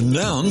with their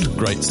renowned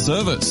great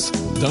service.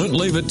 Don't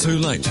leave it too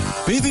late.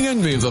 Be the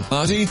envy of the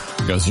party,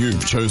 because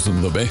you've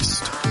chosen the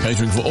best.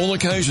 Catering for all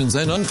occasions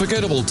and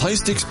unforgettable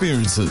taste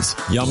experiences.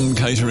 Yum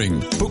Catering.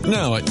 Book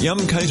now at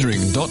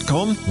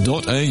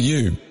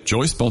yumcatering.com.au.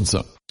 Joy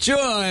sponsor.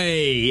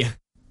 Joy!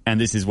 And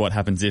this is What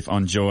Happens If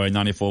on Joy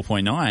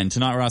 94.9.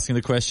 Tonight we're asking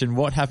the question,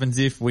 what happens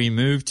if we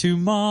move to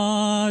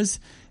Mars?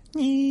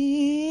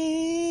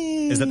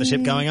 Is that the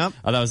ship going up?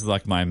 Oh, that was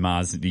like my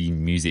Mars-y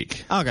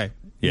music. Oh, okay.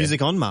 Yeah. Music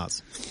on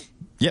Mars.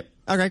 Yep.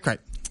 Okay, great.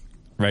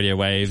 Radio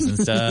waves and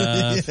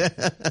stuff.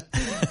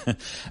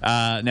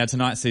 Now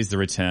tonight sees the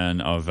return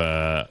of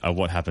a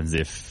What Happens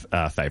If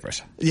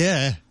favourite.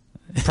 Yeah.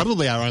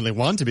 Probably our only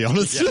one, to be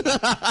honest.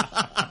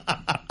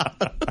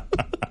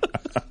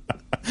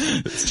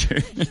 It's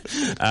true.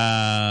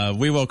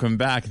 We welcome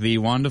back the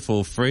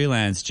wonderful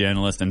freelance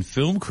journalist and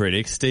film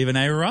critic, Stephen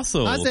A.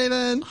 Russell. Hi,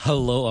 Stephen.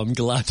 Hello, I'm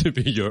glad to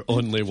be your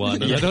only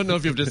one. And I don't know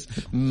if you've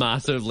just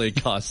massively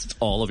cussed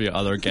all of your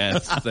other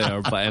guests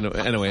there, but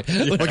anyway.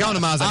 We're going to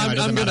Mars anyway,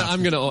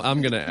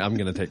 I'm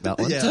gonna take that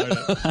one.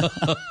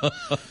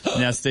 Yeah.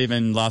 Now,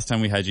 Stephen, last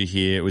time we had you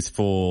here, it was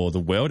for The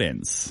World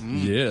Ends.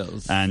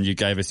 Yes. And you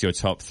gave us your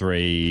top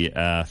 3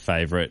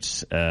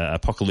 favourite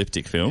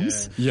apocalyptic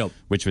films, Yep.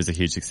 which was a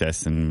huge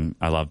success, and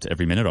I loved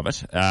every minute of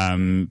it.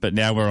 But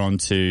now we're on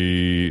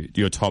to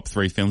your top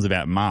 3 films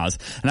about Mars.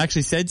 And I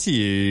actually said to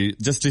you,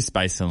 just do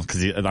space films,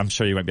 because I'm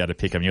sure you won't be able to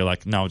pick them. You're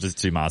like, no, I'll just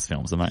do Mars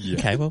films. I'm like,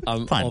 okay, well,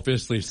 I'm fine.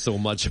 obviously so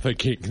much of a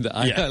geek that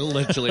I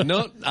literally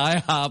I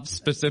have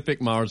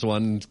specific Mars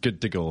ones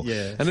good to go.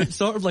 Yeah. And it's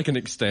sort of like an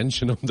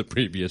extension of the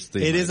previous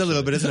thing. It is a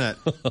little bit, isn't it?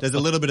 There's a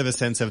little bit of a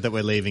sense of that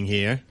we're leaving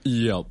here.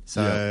 Yep.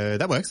 So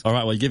that works. All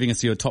right, well, you're giving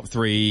us your top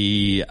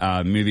 3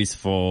 movies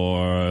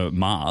for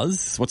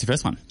Mars. What's your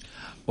first one?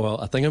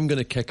 Well, I think I'm going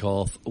to kick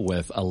off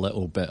with a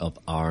little bit of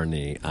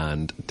Arnie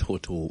and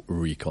Total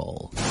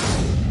Recall.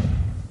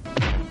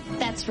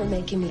 That's for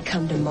making me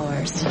come to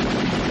Mars.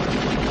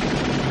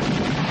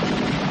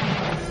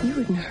 You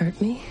wouldn't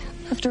hurt me.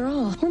 After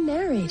all, we're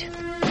married.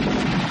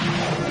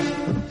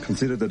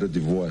 Consider that a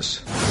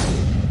divorce.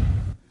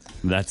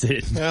 That's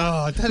it.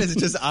 Oh, that is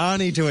just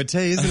Arnie to a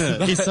T,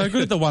 isn't it? He's so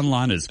good at the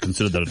one-liners.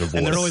 Consider that a divorce.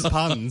 And they're always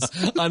puns.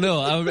 I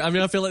know. I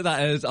mean, I feel like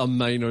that is a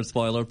minor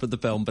spoiler for the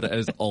film, but it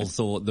is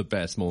also the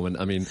best moment.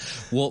 I mean,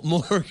 what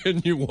more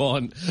can you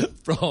want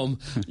from,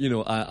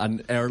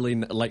 an early,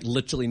 like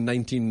literally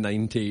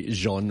 1990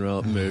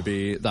 genre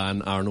movie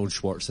than Arnold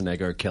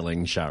Schwarzenegger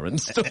killing Sharon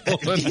Stone?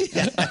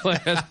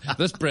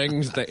 This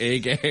brings the A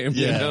game.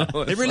 Yeah. You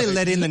know? They really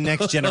let in the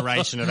next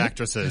generation of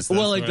actresses.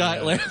 Well,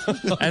 exactly.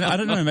 And I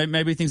don't know,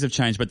 maybe things have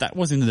changed, but that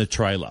was in the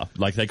trailer.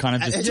 Like, they kind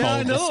of just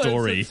told the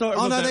story. It's sort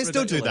of no, they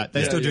still do that.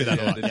 They still do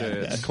that a lot. They do.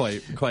 It's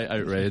quite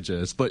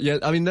outrageous. But yeah,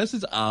 I mean, this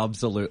is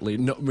absolutely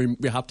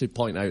we have to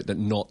point out that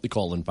not the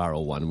Colin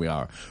Farrell one. We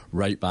are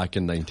right back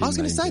in 1990. I was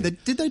going to say,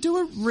 did they do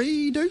a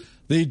redo?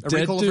 They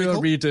did do a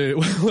redo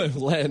with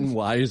Len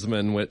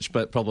Wiseman,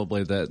 but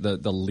probably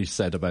the least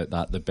said about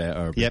that, the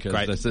better. Yep,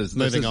 because great.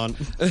 Moving on.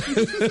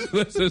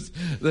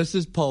 This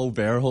is Paul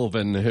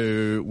Verhoeven,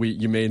 who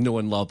you may know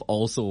and love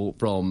also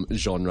from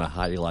genre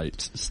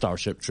highlights,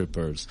 Starship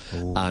Troopers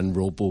and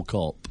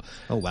RoboCop.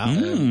 Oh wow,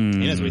 he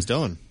knows what he's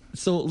doing.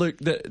 So look,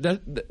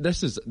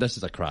 this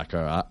is a cracker.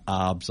 I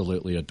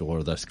absolutely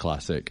adore this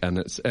classic, and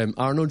it's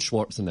Arnold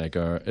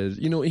Schwarzenegger is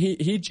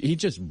he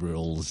just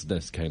rules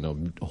this kind of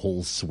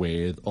whole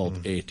swathe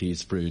of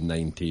 80s through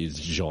 90s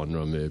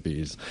genre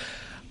movies,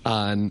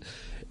 and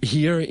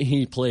here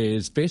he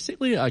plays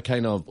basically a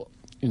kind of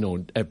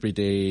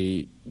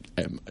everyday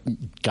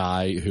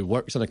guy who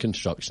works on a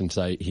construction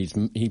site.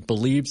 He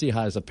believes he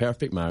has a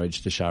perfect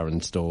marriage to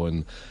Sharon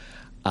Stone,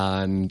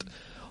 and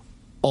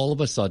all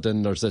of a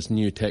sudden, there's this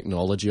new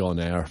technology on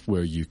Earth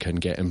where you can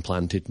get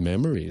implanted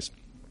memories.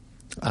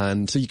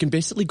 And so you can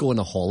basically go on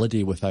a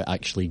holiday without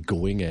actually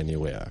going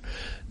anywhere.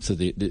 So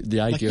the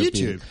idea like of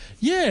YouTube.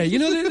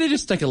 They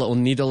just stick a little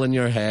needle in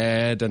your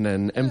head and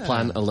then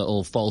implant a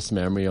little false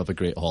memory of a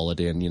great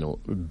holiday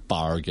and,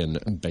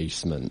 bargain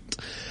basement.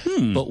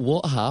 But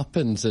what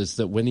happens is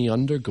that when he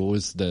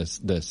undergoes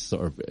this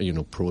sort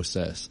of,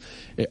 process,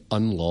 it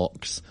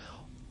unlocks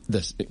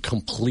this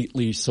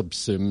completely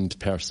subsumed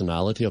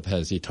personality of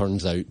his. He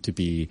turns out to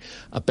be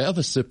a bit of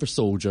a super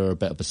soldier, a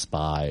bit of a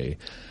spy,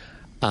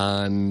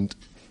 and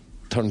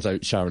turns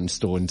out Sharon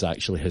Stone's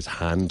actually his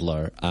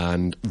handler,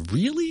 and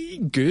really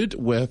good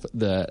with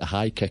the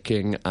high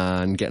kicking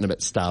and getting a bit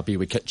stabby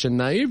with kitchen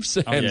knives.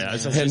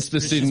 Hence the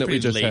scene that we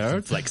just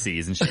heard. Flexy,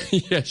 isn't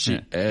she? Yeah,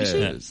 she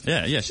is.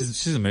 Yeah,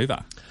 she's a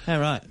mover. All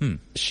right.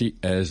 She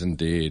is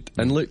indeed.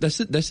 And look, this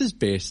is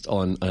based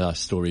on a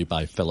story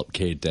by Philip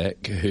K.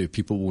 Dick, who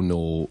people will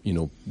know,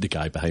 the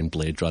guy behind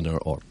Blade Runner,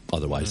 or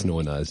otherwise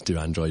known as Do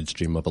Androids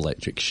Dream of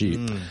Electric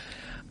Sheep.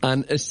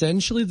 And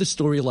essentially the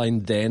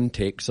storyline then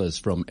takes us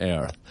from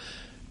Earth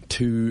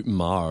to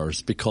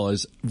Mars,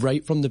 because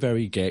right from the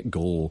very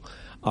get-go,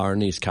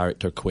 Arnie's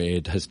character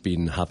Quaid has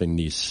been having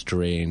these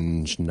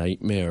strange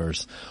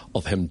nightmares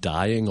of him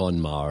dying on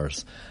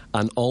Mars,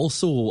 and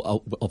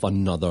also of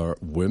another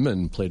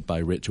woman played by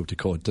Rachel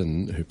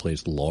Ticotin, who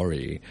plays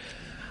Laurie.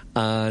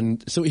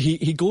 And so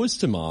he goes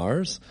to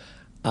Mars,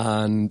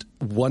 and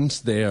once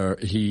there,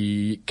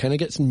 he kind of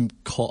gets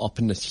caught up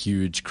in this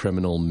huge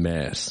criminal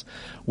mess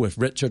with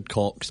Richard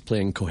Cox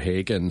playing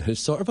Cohagen,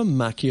 who's sort of a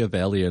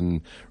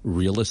Machiavellian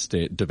real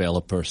estate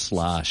developer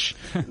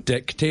 /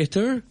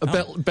 dictator,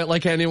 a bit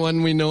like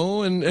anyone we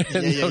know. And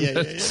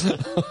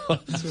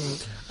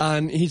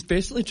and he's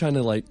basically trying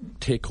to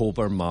take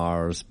over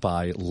Mars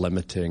by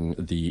limiting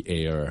the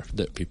air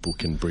that people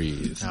can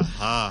breathe,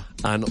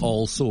 and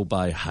also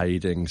by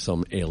hiding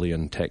some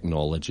alien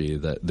technology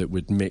that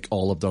would make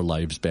all all of their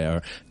lives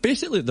better.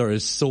 Basically, there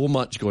is so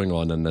much going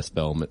on in this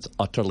film. It's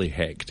utterly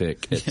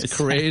hectic. It's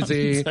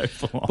crazy.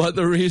 But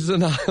the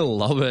reason I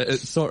love it,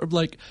 it's sort of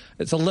like,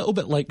 it's a little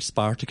bit like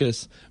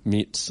Spartacus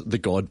meets The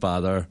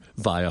Godfather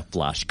via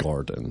Flash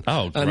Gordon.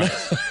 Oh, great.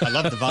 I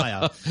love the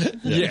via.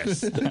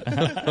 Yes.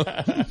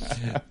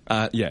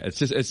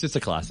 It's just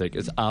a classic.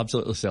 It's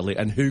absolutely silly.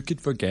 And who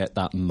could forget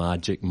that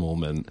magic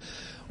moment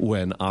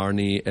when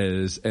Arnie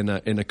is in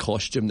a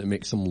costume that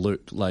makes him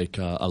look like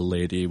a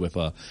lady with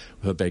a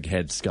big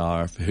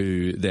headscarf,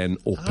 who then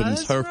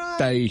opens her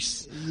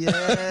face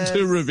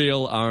to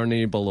reveal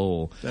Arnie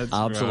below. That's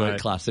Absolute right.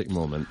 classic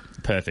moment.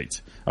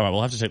 Perfect. All right,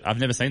 we'll have to check. I've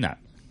never seen that.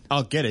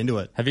 I'll get into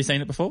it. Have you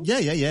seen it before?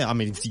 Yeah. I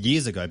mean, it's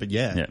years ago, but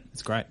yeah.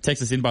 It's great.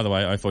 Text us in, by the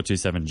way,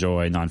 0427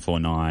 Joy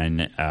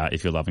 949,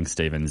 if you're loving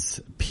Stephen's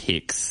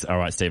picks. All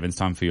right, Stephen, it's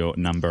time for your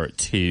number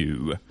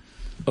 2.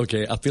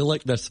 Okay, I feel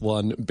like this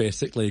one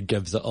basically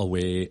gives it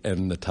away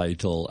in the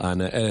title,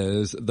 and it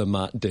is the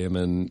Matt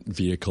Damon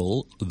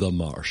vehicle, The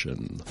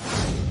Martian.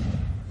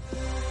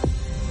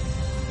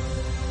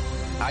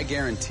 I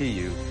guarantee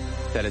you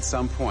that at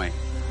some point,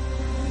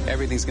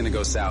 everything's going to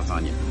go south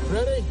on you.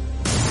 Ready?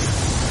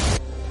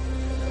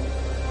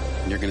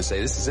 And you're going to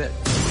say, this is it.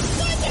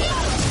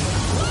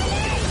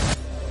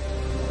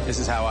 This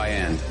is how I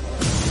end.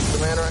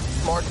 Commander,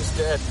 Mark is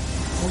dead.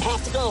 We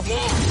have to go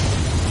now.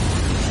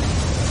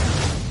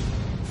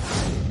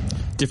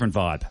 Different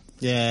vibe.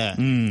 Yeah.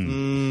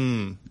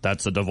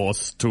 That's a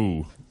divorce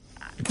too.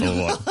 Or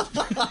what?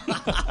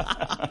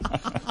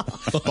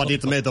 But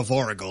it's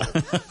metaphorical.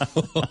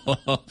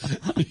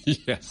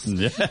 Yes.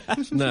 Yeah.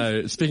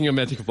 Now, speaking of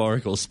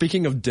metaphorical,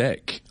 speaking of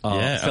Dick,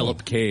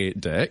 Philip K.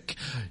 Dick,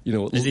 you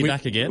know, is he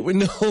back again?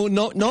 No,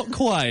 not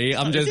quite.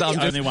 I'm just the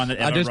only one that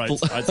ever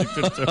wrote Isaac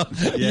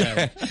Chipster.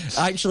 Yeah.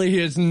 Actually,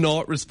 he is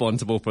not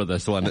responsible for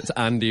this one. It's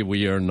Andy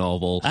Weir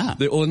novel.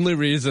 The only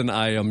reason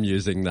I am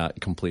using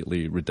that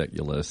completely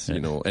ridiculous,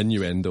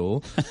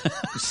 innuendo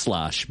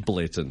 /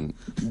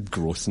 blatant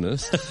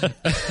grossness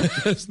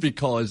is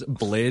because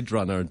Blade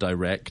Runner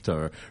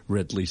director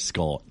Ridley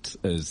Scott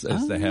is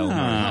the helm.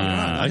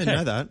 I didn't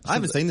know that. I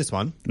haven't seen this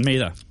one. Me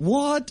either.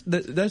 What?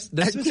 This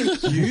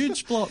was a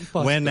huge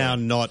blockbuster. We're now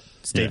not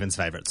Stephen's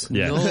favourites.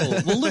 Yeah.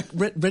 No. Well, look,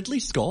 Ridley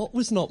Scott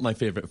was not my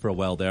favourite for a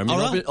while there. I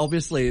mean,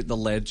 obviously the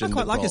legend. I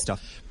quite like his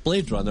stuff.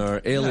 Blade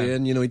Runner,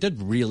 Alien, he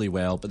did really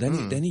well, but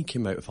then he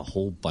came out with a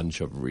whole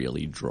bunch of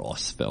really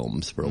dross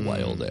films for a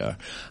while there.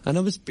 And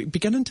I was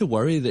beginning to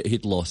worry that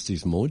he'd lost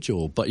his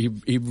mojo, but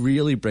he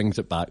really brings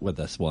it back with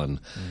this one.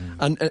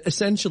 And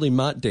essentially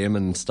Matt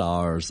Damon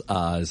stars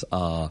as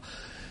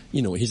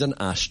he's an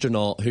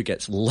astronaut who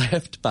gets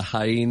left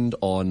behind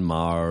on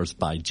Mars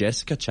by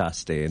Jessica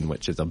Chastain,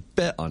 which is a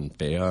bit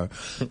unfair.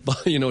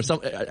 But,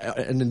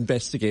 an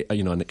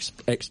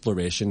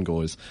exploration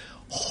goes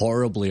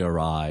horribly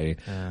awry,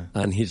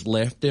 and he's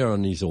left there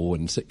on his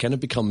own. So it kind of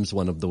becomes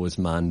one of those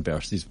man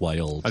versus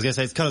wild. I was going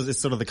to say,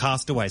 it's sort of the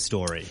Castaway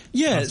story.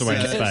 Yeah, Castaway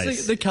in it's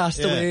space. the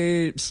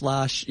Castaway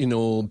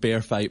 /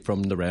 bear fight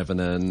from The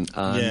Revenant.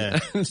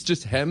 And it's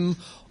just him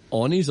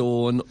on his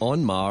own,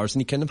 on Mars,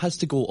 and he kind of has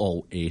to go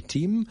all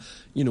A-team,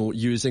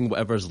 using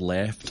whatever's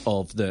left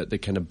of the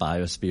kind of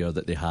biosphere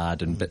that they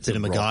had and bits of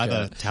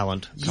MacGyver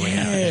talent coming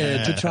out.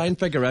 Yeah, to try and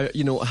figure out,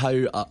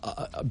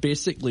 how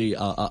basically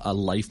a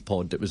life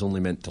pod that was only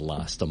meant to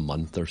last a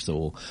month or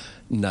so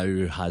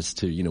now has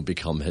to,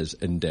 become his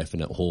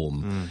indefinite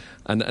home.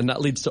 And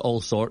that leads to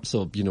all sorts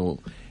of,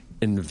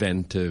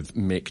 inventive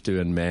make-do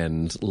and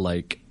mend,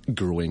 like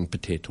growing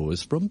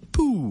potatoes from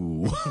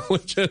poo,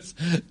 which is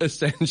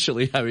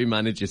essentially how he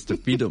manages to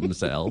feed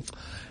himself.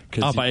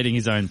 By eating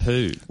his own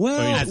poo.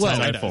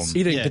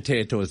 Eating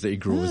potatoes that he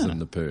grows in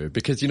the poo,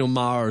 because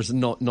Mars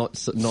not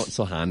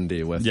so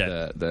handy with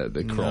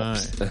the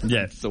crops,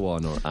 and so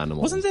on, or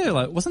animals.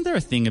 Wasn't there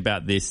a thing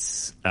about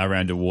this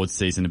around awards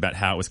season about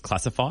how it was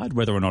classified,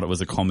 whether or not it was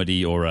a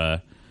comedy or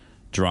a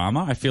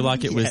drama? I feel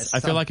like it was.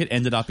 I feel like it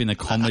ended up in the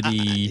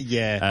comedy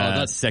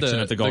section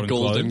of the Golden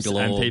Globes,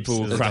 and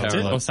people cracked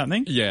it or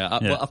something.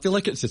 Well, I feel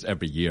like it's just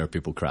every year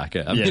people crack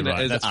it. I mean,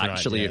 it is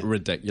actually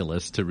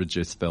ridiculous to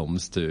reduce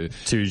films to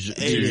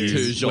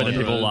genre. Whether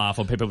people laugh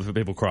or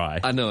people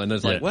cry. I know, and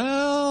it's like,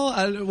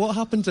 well, what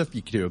happens if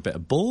you do a bit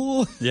of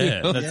both?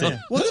 Yeah, Well,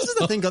 this is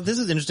the thing. This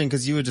is interesting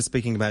because you were just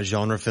speaking about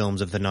genre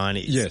films of the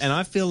 90s, and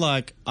I feel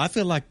like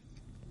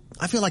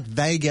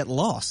they get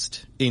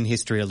lost in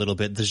history a little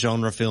bit, the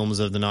genre films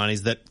of the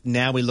 90s that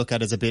now we look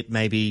at as a bit,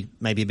 maybe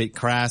a bit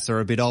crass or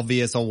a bit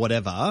obvious or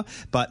whatever.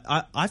 But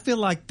I feel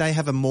like they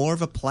have more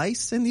of a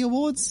place in the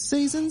awards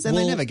seasons and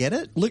they never get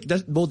it. Look,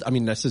 this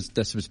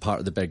was part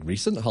of the big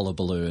recent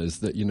hullabaloo, is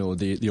that,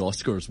 the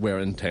Oscars were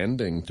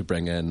intending to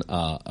bring in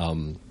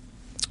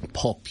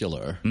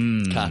popular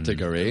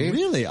category.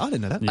 Really? I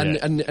didn't know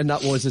that. And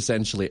that was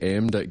essentially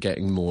aimed at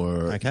getting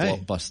more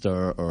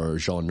blockbuster or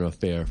genre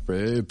fare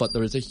through. But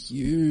there was a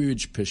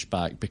huge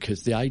pushback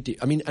because the idea,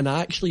 and I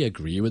actually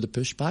agree with the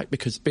pushback,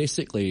 because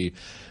basically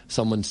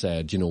someone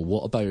said,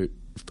 what about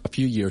a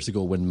few years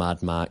ago when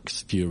Mad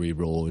Max Fury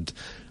Road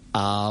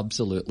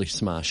absolutely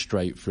smashed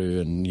right through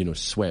and, you know,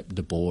 swept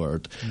the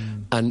board.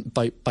 And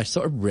by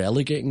sort of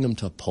relegating them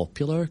to a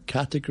popular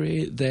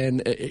category,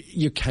 then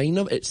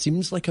it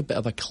seems like a bit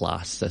of a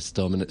class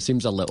system, and it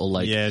seems a little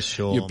like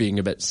you're being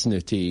a bit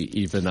snooty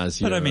even as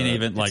you're... But I mean,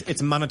 even like...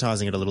 It's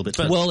monetizing it a little bit.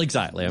 Well,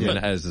 exactly. I mean,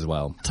 it is as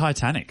well.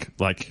 Titanic,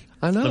 like...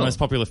 I know. The most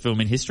popular film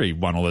in history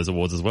won all those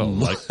awards as well.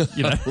 Like,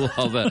 you know.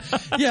 Love it.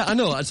 Yeah, I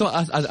know. So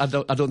I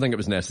don't think it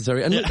was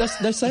necessary. And look,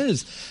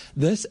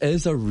 this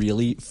is a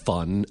really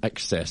fun,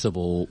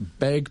 accessible,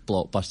 big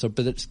blockbuster,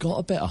 but it's got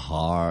a bit of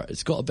heart.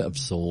 It's got a bit of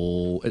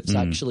soul. It's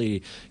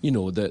actually, you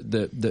know,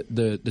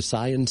 the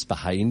science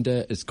behind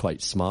it is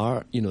quite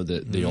smart. You know,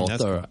 the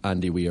author,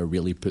 Andy Weir,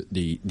 really put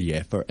the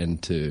effort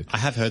into... I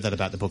have heard that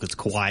about the book. It's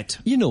quite...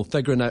 You know,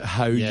 figuring out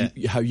how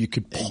you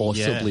could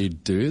possibly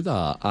do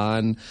that.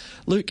 And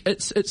look,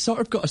 it's sort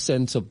of got a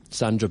sense of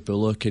Sandra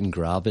Bullock in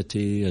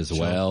Gravity as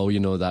well. You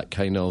know, that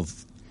kind of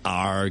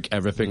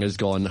everything has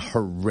gone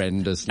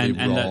horrendously wrong.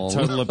 And that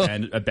total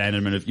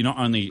abandonment of, you not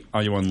only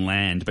are you on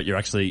land, but you're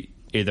actually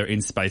either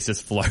in space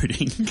just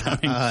floating,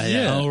 going,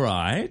 all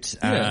right,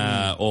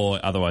 or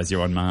otherwise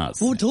you're on Mars.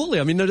 Well,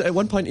 totally. I mean, at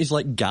one point he's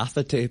like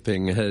gaffer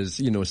taping his,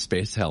 you know,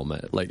 space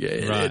helmet. Like,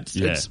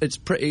 it's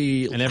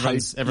pretty... And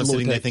everyone's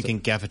sitting there thinking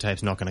gaffer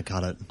tape's not going to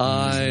cut it.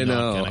 I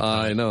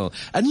know.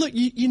 And look,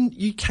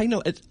 you kind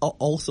of, it's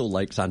also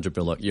like Sandra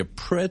Bullock, you're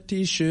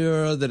pretty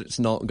sure that it's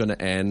not going to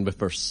end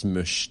with her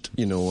smooshed,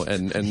 you know,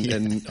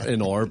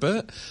 in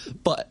orbit,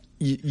 but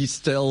you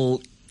still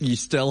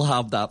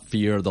have that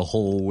fear the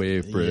whole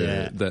way through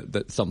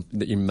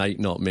that you might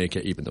not make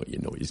it, even though you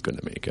know he's going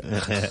to make it.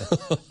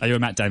 Are you a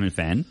Matt Damon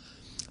fan?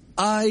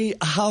 I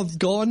have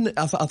gone.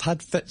 I've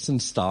had fits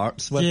and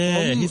starts with him.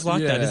 Yeah, he's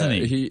like that, isn't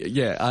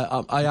he?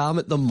 I am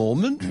at the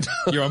moment.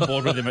 You're on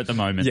board with him at the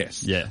moment.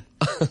 Yes. Yeah.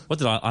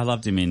 I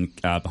loved him in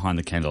Behind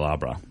the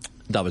Candelabra.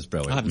 That was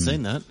brilliant. I haven't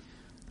seen that.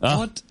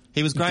 What?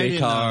 He was great.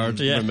 Card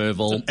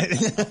removal. You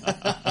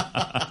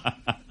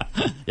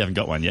haven't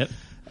got one yet.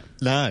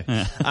 No.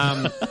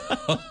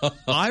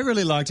 I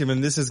really liked him,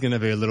 and this is going to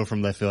be a little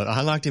from left field. I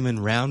liked him in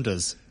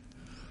Rounders.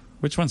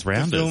 Which one's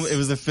Rounders? It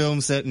was a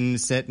film set in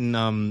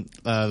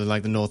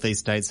like the northeast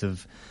states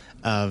of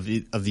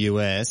the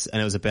US, and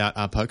it was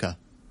about poker.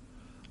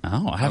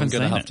 Oh, I haven't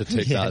seen it. I'm going to have to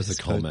take that as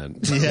a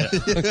comment.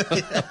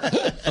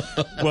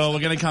 Well,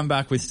 we're going to come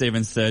back with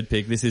Stephen's third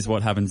pick. This is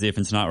What Happens If,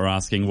 and tonight we're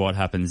asking what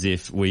happens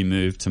if we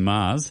move to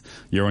Mars.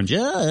 You're on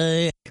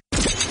Joy.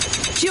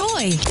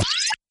 Joy.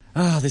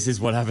 This is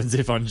What Happens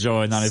If on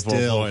Joy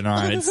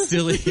 94.9. It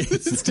still is.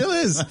 It still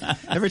is.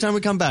 Every time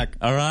we come back.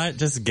 All right,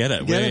 just get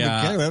it.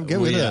 Get with it.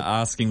 We are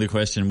asking the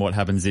question, what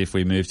happens if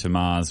we move to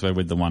Mars? We're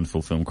with the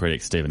wonderful film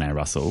critic, Stephen A.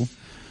 Russell.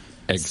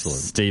 Excellent.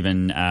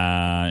 Stephen,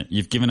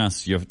 you've given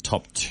us your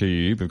top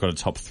two. We've got a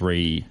top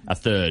three, a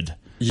third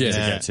to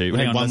get to.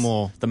 Hang on, one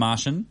more. The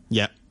Martian.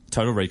 Yep.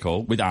 Total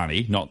Recall with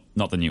Arnie, not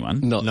the new one.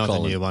 Not the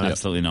new one.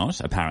 Absolutely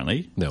not,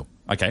 apparently. No.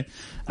 Okay.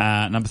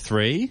 Number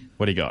three,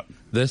 what do you got?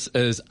 This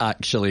is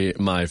actually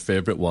my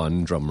favourite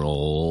one, drum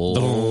roll.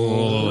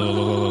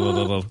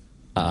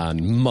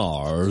 And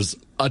Mars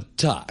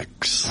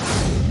Attacks.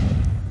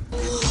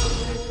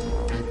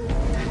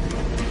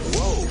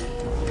 Whoa.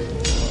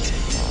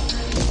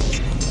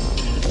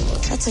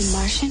 That's a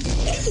Martian?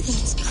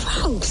 That's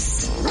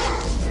gross.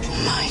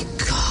 Oh my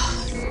God.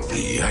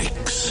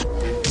 Yikes.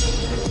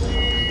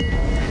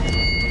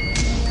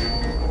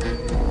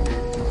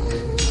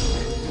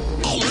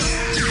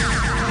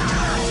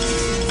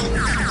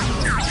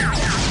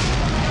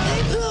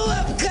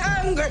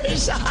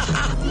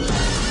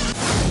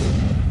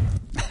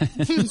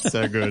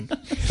 So good.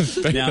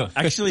 Now,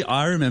 actually,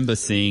 I remember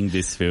seeing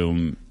this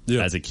film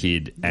as a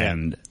kid,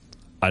 and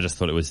I just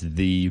thought it was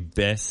the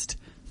best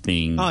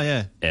thing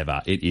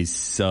ever. It is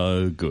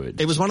so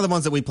good. It was one of the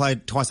ones that we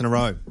played twice in a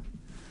row.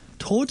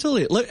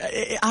 Totally. Look,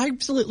 it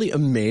absolutely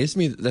amazed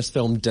me that this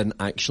film didn't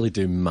actually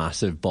do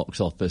massive box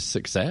office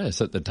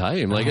success at the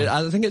time. Like,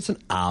 I think it's an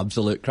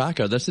absolute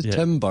cracker. This is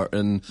Tim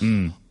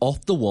Burton,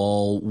 off the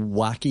wall,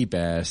 wacky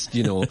best.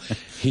 You know,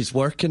 he's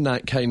working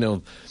that kind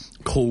of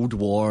Cold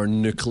War,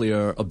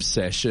 nuclear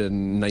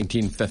obsession,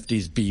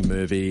 1950s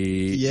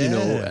B-movie. Yeah. You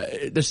know,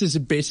 this is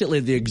basically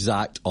the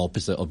exact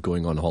opposite of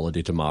going on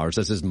holiday to Mars.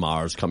 This is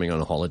Mars coming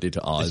on holiday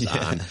to us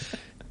and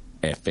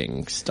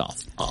effing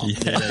stuff up.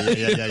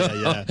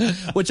 Yeah.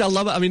 Which I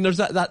love it. I mean, there's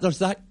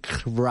that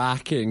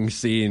cracking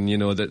scene, you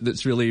know,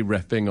 that's really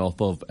ripping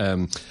off of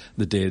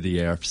The Day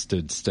the Earth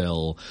Stood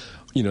Still.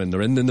 You know, and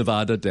they're in the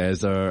Nevada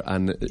desert,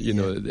 and, you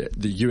know,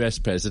 the US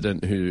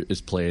president, who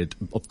is played,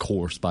 of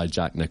course, by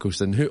Jack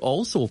Nicholson, who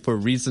also, for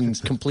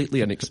reasons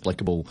completely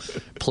inexplicable,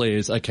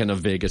 plays a kind of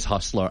Vegas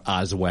hustler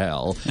as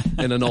well,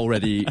 in an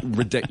already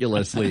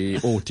ridiculously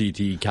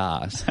OTT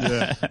cast.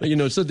 Yeah. You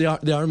know, so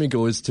the army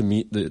goes to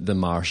meet the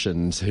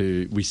Martians,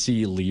 who we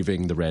see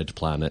leaving the Red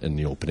Planet in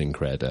the opening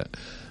credit.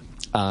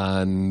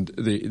 And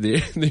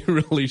they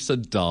release a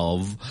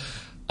dove.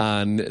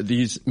 And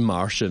these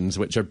Martians,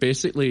 which are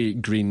basically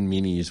green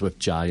meanies with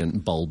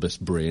giant bulbous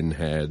brain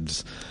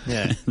heads.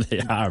 Yeah.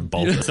 They are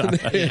bulbous. And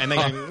they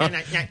go,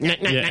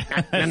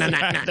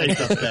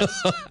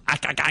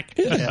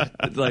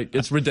 Like,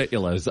 it's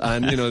ridiculous.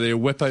 And, they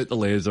whip out the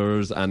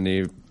lasers and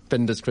they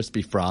Findus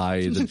Crispy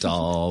Fry, the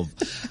dove,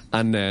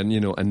 and then,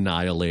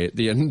 annihilate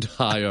the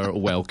entire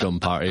welcome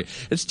party.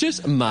 It's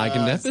just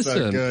magnificent.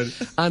 So good.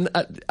 And,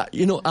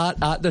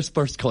 at this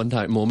first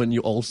contact moment,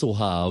 you also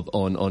have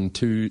on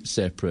two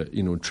separate,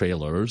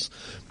 trailers,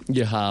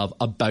 you have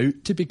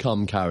about to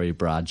become Carrie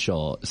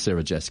Bradshaw,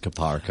 Sarah Jessica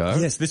Parker.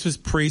 Yes, this was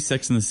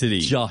pre-Sex and the City.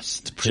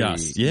 Just.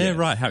 Yeah,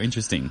 right. How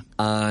interesting.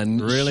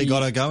 And really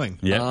got her going.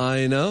 Yeah,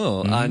 I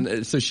know. Mm-hmm.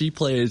 And so she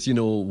plays,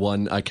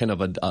 a kind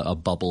of a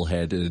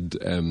bubble-headed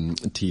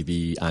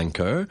TV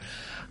anchor.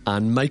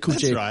 And Michael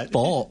J.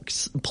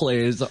 Fox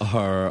plays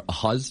her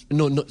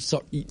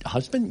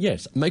husband.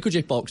 Yes, Michael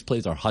J. Fox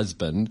plays her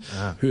husband,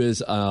 who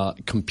is a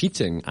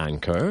competing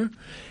anchor.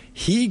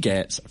 He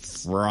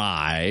gets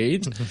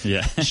fried.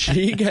 Yeah.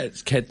 She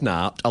gets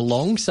kidnapped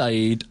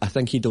alongside, I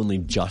think he'd only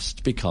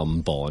just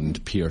become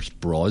Bond, Pierce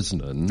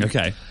Brosnan.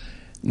 Okay.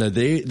 Now,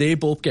 they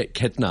both get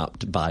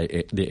kidnapped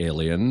by the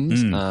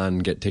aliens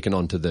and get taken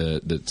onto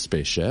the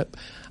spaceship.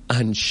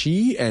 And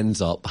she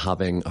ends up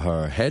having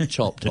her head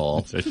chopped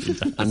off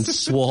and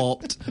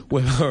swapped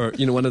with her,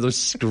 one of those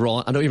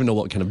scrawny, I don't even know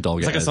what kind of dog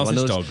it is. It's like a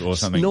sausage dog or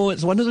something. No,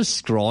 it's one of those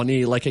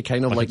scrawny, like a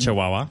kind of like a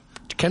Chihuahua.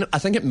 I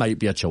think it might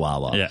be a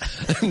Chihuahua. Yeah.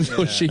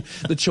 So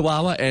the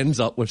Chihuahua ends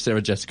up with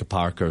Sarah Jessica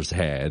Parker's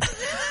head.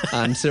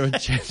 And Sarah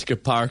Jessica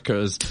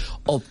Parker's,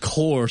 of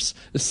course,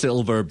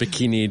 silver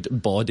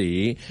bikinied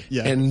body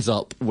ends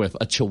up with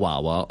a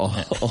Chihuahua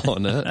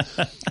on it.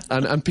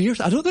 And Pierce,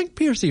 I don't think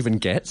Pierce even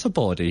gets a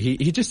body.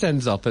 He just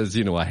ends up as,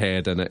 a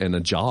head in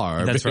a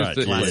jar. That's right.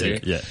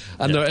 Classic. Yeah.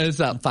 And there is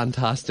that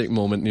fantastic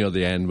moment near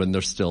the end when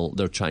they're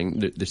trying,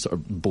 they sort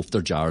of, both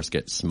their jars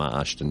get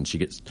smashed and she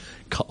gets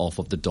cut off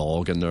of the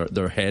dog and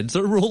their heads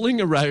are rolling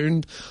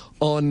around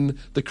on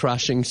the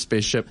crashing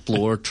spaceship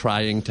floor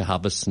trying to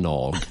have a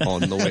snog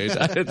on the way.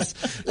 It's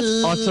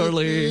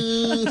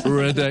utterly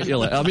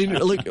ridiculous. I mean,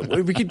 look,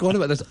 we could go on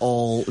about this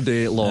all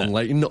day long.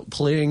 Like,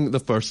 playing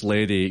the First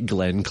Lady,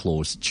 Glenn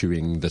Close,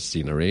 chewing the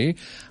scenery.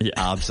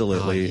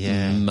 Absolutely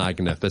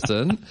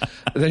magnificent.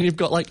 Then you've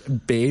got,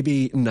 like,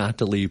 baby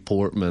Natalie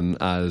Portman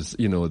as,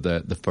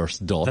 the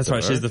first daughter. That's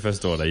right, she's the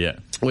first daughter, yeah.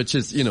 Which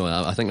is,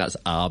 I think that's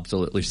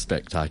absolutely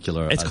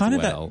spectacular. It's kind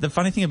of the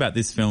funny thing about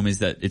this film is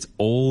that it's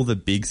all the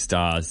big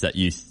stars that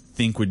you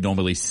think would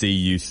normally see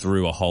you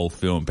through a whole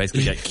film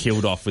basically get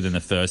killed off within the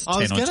first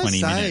 10 or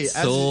 20 minutes.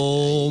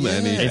 So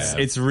many.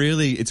 It's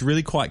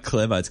really quite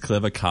clever. It's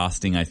clever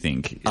casting, I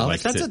think.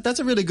 That's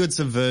a really good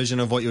subversion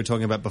of what you were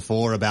talking about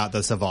before about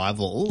the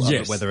survival,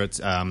 whether it's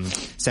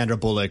Sandra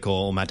Bullock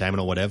or Matt Damon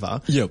or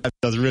whatever. Yep. It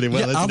does really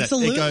well, isn't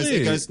absolutely.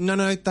 It goes,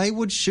 no, they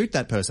would shoot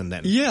that person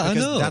then. Yeah, I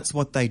know. That's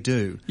what they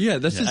do. Yeah,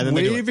 this is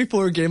way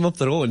before Game of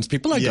Thrones.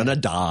 People are gonna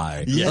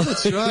die. Yeah,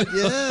 that's right,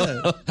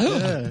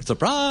 yeah.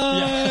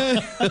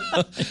 Surprise!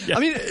 I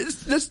mean,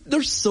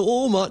 there's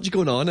so much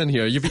going on in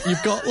here. You've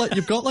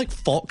got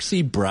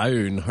Foxy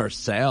Brown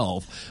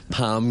herself,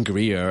 Pam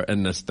Grier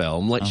in this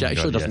film. Like, she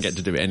actually doesn't get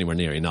to do it anywhere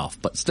near enough,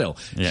 but still,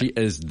 she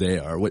is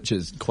there, which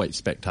is quite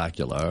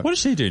spectacular. What does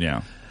she do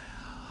now?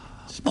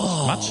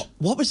 Much?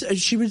 What was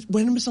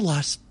when was the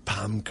last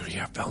Pam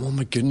Grier film? Oh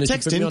my goodness!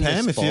 Text in,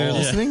 Pam, if you're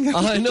listening.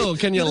 I know.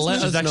 Can you let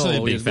us know? She's actually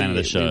a big fan of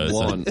the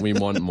show. We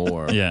want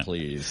more,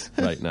 please,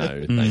 right now.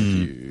 Thank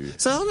you.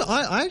 So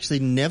I actually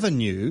never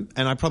knew,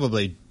 and I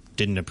probably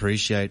didn't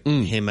appreciate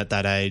him at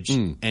that age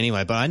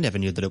anyway, but I never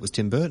knew that it was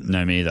Tim Burton.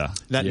 No, me either.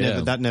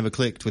 That never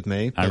clicked with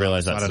me. I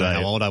realised that I don't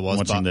know how old I was.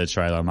 Watching the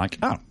trailer, I'm like,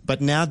 oh.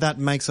 But now that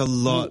makes a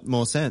lot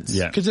more sense.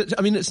 Yeah. Because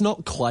it's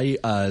not quite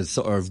as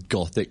sort of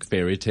gothic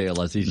fairy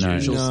tale as his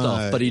usual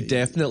stuff, but he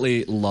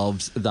definitely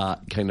loves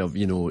that kind of,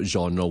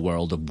 genre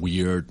world of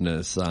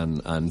weirdness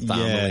and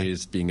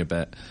families being a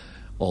bit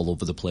all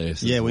over the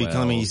place. Yeah,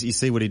 you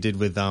see what he did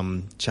with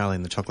Charlie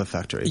and the Chocolate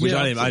Factory, which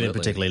I didn't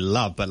particularly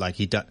love, but like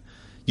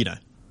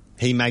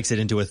he makes it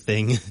into a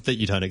thing that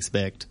you don't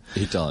expect.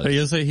 He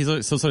does. He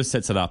also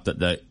sets it up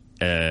that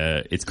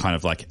it's kind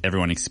of like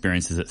everyone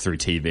experiences it through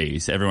TV.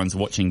 So everyone's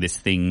watching this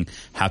thing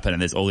happen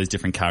and there's all these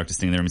different characters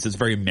sitting there. So it's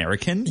very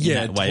American in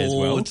that way as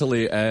well.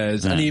 Totally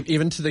is. Yeah. And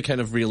even to the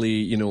kind of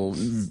really,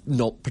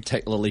 not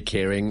particularly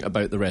caring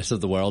about the rest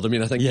of the world. I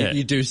mean, I think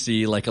you do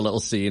see like a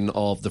little scene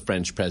of the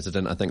French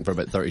president, I think for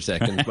about 30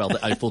 seconds, while the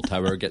Eiffel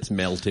Tower gets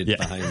melted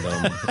behind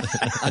them.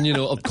 And,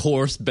 of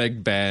course,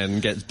 Big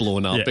Ben gets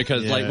blown up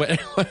because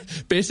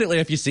basically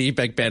if you see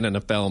Big Ben in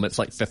a film, it's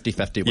like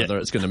 50-50 whether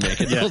it's going to make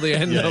it till the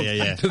end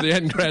to the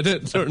end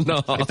credits or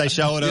not. If they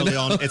show it early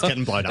on, it's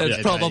getting blown up.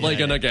 It's probably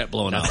going to get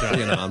blown up.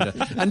 Right.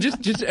 And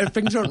just if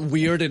things aren't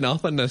weird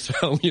enough in this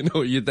film,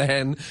 you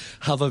then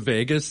have a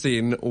Vegas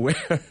scene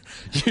where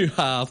you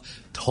have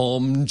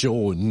Tom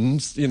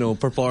Jones,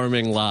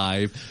 performing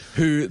live,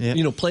 who,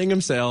 playing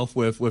himself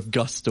with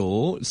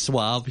gusto,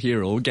 suave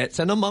hero, gets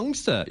in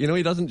amongst it.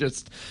 He doesn't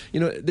just,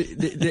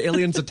 the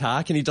aliens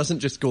attack and he doesn't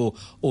just go,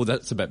 oh,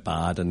 that's a bit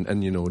bad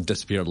and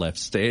disappear left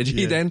stage.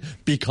 He then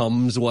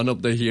becomes one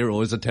of the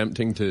heroes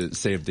attempting to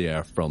save the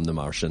Earth from the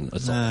Martian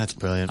assault. That's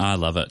brilliant. I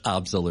love it.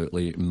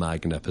 Absolutely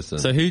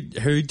magnificent. So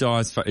who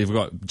dies? We've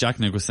got Jack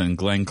Nicholson,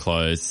 Glenn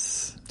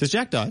Close. Does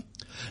Jack die?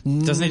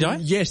 Doesn't he die?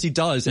 Yes, he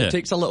does. Yeah. It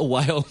takes a little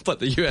while, but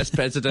the US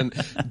president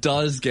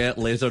does get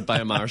lasered by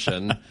a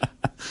Martian.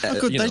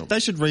 Good. They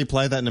should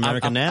replay that in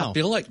America now. I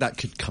feel like that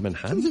could come in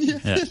handy.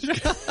 Yeah.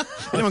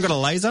 Anyone got a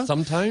laser?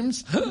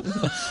 Sometimes.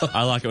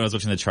 I like it when I was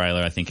watching the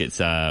trailer. I think it's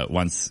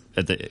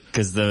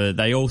because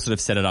they all sort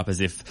of set it up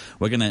as if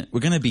we're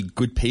gonna be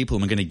good people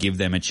and we're gonna give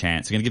them a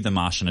chance. We're gonna give the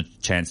Martian a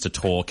chance to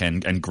talk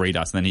and greet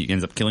us, and then he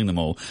ends up killing them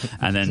all.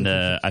 And then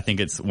I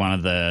think it's one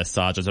of the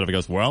sergeants sort of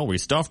goes, "Well, we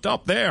stuffed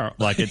up there."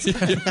 Like it's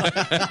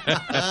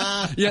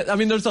yeah. I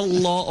mean, there's a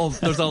lot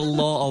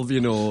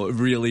of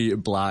really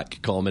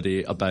black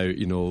comedy about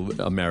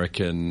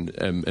American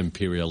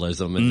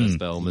imperialism in this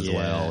film as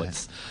well.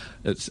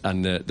 It's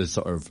and the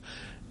sort of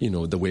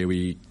the way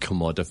we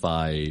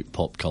commodify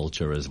pop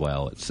culture as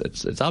well.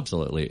 It's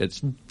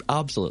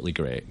absolutely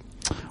great.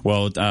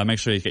 Well, make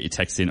sure you get your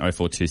text in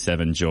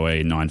 0427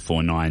 Joy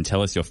 949.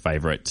 Tell us your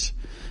favourite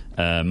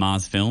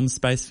Mars film,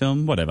 space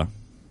film, whatever.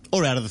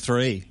 Or out of the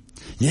three.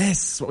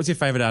 Yes. What was your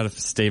favourite out of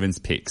Steven's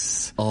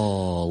picks?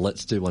 Oh,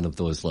 let's do one of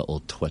those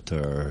little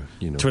Twitter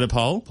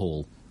poll.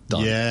 Poll.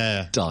 Done.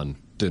 Yeah. Done.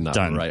 Doing that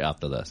Done. right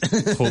after this.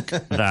 Hook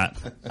that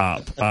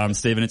up.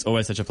 Stephen, it's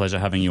always such a pleasure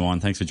having you on.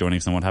 Thanks for joining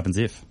us on What Happens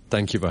If.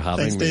 Thank you for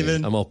having me.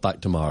 Stephen. I'm off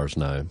back to Mars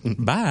now.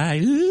 Bye.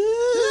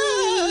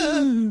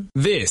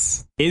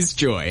 This is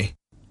Joy.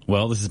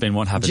 Well, this has been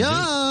What Happens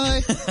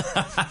Joy!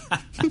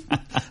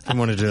 Been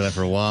wanting to do that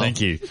for a while.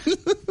 Thank you.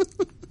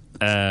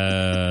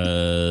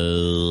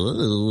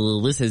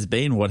 This has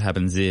been What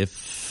Happens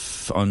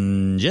If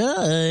on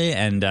Joy,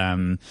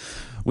 and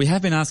we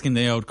have been asking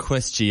the old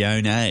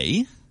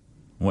question,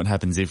 what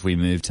happens if we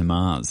move to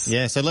Mars?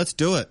 Yeah, so let's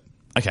do it.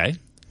 Okay,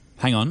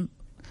 hang on.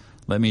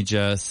 Let me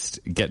just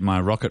get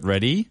my rocket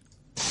ready.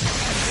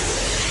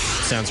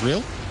 Sounds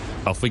real.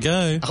 Off we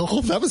go.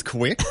 Oh, that was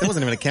quick. There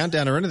wasn't even a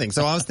countdown or anything.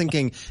 So I was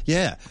thinking,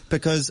 yeah,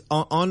 because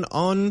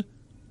in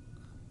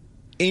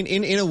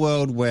a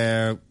world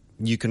where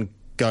you can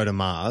go to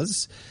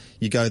Mars,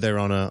 you go there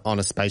on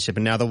a spaceship.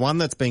 And now the one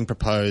that's being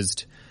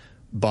proposed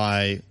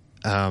by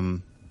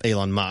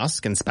Elon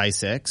Musk and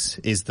SpaceX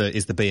is the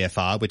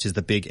BFR, which is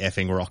the big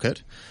effing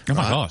rocket. Oh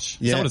my gosh.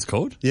 Is that what it's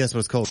called? Yeah, that's what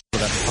it's called.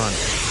 That's fun.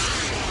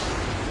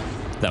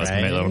 That was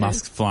from Elon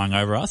Musk flying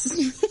over us.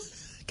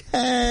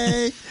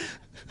 Hey.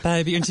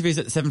 Babe, your interview's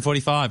at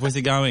 7:45. Where's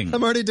it going?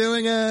 I'm already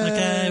doing it.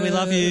 Okay, we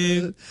love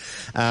you.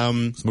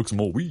 Smoke some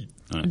more weed.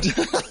 And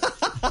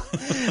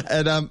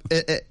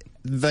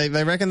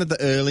they reckon that the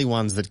early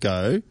ones that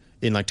go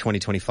in like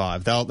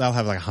 2025, they'll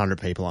have like 100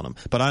 people on them.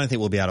 But I don't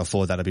think we'll be able to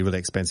afford that. It'll be really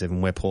expensive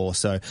and we're poor.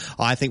 So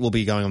I think we'll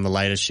be going on the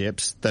later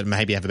ships that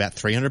maybe have about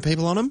 300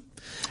 people on them.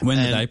 When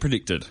are they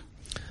predicted?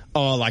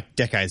 Oh, like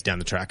decades down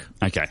the track.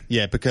 Okay.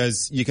 Yeah,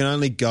 because you can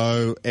only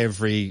go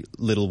every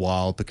little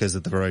while because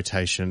of the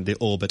rotation, the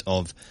orbit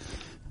of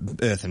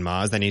Earth and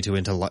Mars. They need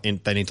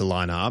to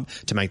line up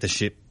to make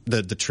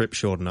the trip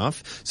short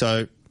enough.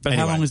 So, but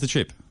anyway, how long is the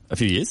trip? A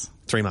few years?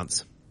 3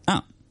 months.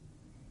 Oh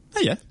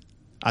yeah.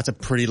 That's a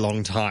pretty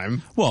long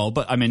time. Well,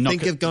 but I mean,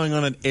 think of going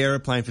on an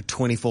aeroplane for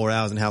 24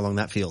 hours and how long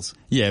that feels.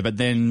 Yeah, but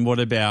then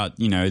what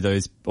about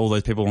all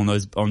those people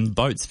on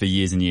boats for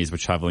years and years were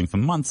travelling for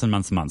months and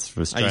months and months for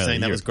Australia? Are you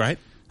saying that was great?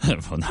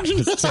 Well, no,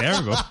 it's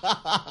terrible.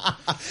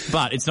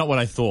 But it's not what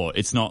I thought.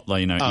 It's not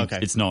like okay.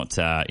 It's not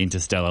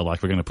Interstellar.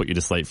 Like we're going to put you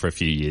to sleep for a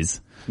few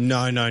years.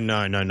 No.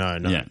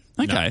 Yeah.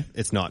 Okay. No,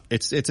 it's not.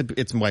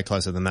 It's way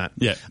closer than that.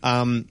 Yeah.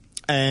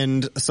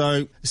 And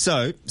so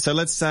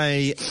let's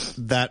say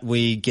that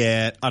we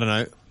get, I don't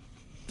know,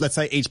 let's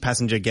say each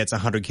passenger gets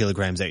 100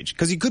 kilograms each.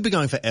 Because you could be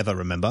going forever,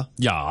 remember?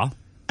 Yeah.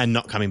 And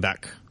not coming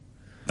back.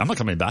 I'm not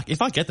coming back.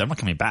 If I get there, I'm not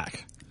coming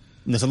back.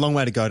 There's a long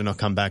way to go to not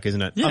come back,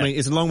 isn't it? Yeah. I mean,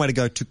 it's a long way to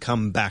go to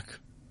come back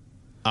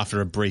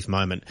after a brief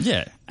moment.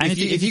 Yeah. And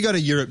if you go to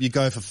Europe, you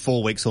go for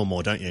 4 weeks or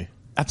more, don't you?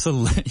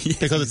 Absolutely. Yes,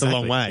 because it's a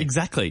long way.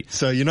 Exactly.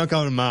 So you're not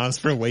going to Mars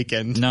for a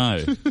weekend. No,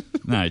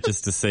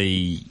 just to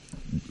see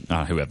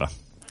whoever.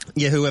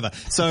 Yeah, whoever.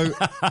 So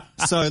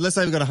let's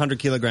say we've got 100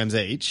 kilograms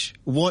each.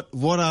 What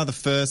are the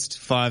first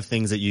 5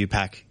 things that you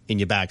pack in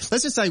your bag?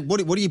 Let's just say, what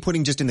are you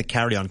putting just in the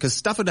carry-on? Because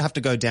stuff would have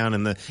to go down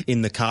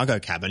in the cargo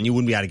cabin. You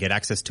wouldn't be able to get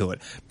access to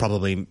it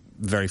probably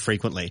very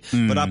frequently.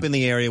 But up in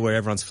the area where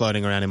everyone's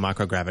floating around in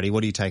microgravity,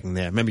 what are you taking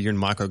there? Remember, you're in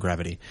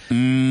microgravity.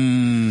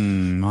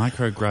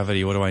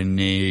 Microgravity. What do I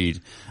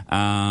need?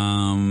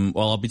 Well,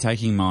 I'll be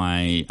taking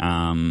my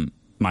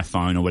my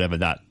phone or whatever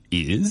that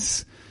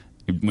is.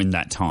 In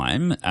that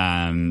time,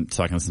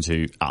 so I can listen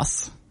to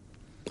us.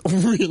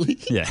 Really?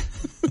 Yeah.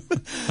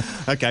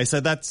 Okay, so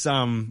that's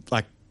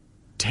like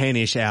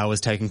 10-ish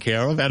hours taken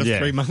care of out of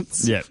 3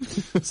 months. Yeah.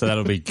 So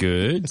that'll be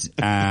good.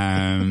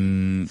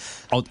 I'll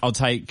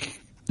take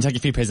a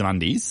few pairs of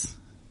undies.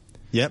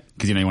 Yep.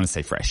 Because you want to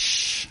stay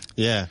fresh.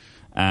 Yeah.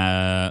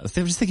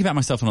 Just thinking about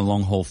myself on a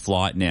long haul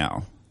flight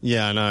now.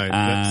 Yeah, I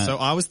know. So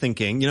I was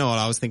thinking, you know what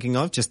I was thinking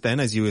of just then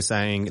as you were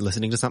saying,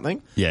 listening to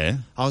something? Yeah.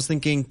 I was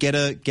thinking get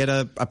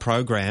a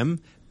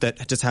program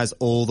that just has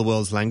all the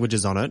world's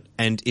languages on it,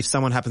 and if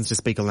someone happens to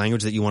speak a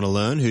language that you want to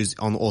learn who's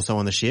also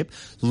on the ship,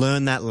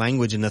 learn that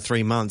language in the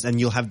 3 months and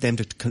you'll have them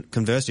to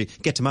converse to you.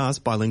 Get to Mars,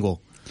 bilingual.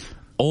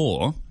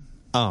 Or...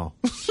 Oh.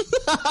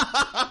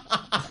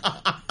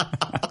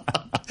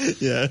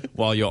 Yeah.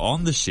 While you're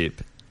on the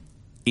ship,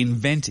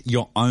 invent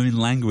your own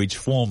language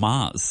for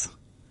Mars.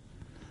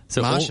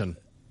 So Martian.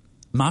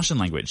 Martian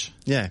language.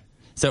 Yeah.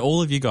 So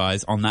all of you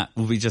guys on that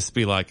will just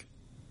be like,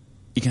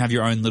 you can have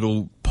your own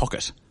little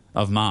pocket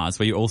of Mars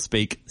where you all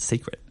speak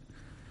secret.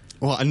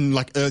 Well, and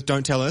like Earth,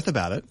 don't tell Earth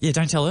about it. Yeah,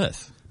 don't tell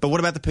Earth. But what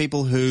about the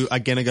people who are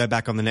going to go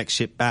back on the next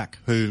ship back,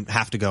 who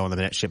have to go on the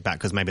next ship back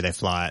because maybe they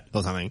fly it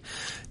or something?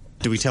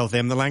 Do we tell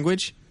them the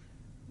language?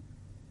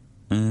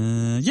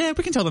 Yeah,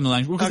 we can tell them the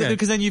language.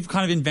 Because then you've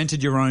kind of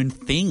invented your own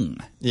thing.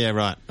 Yeah,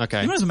 right.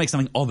 Okay. You might as well make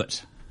something of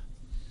it.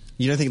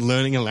 You don't think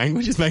learning a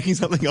language is making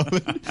something of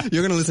it?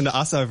 You're going to listen to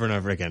us over and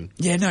over again.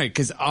 Yeah, no,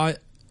 because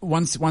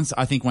once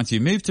you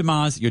move to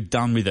Mars, you're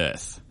done with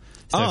Earth.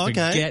 So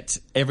forget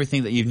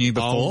everything that you knew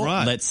before.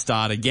 Right. Let's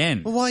start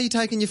again. Well, why are you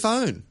taking your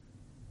phone?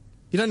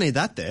 You don't need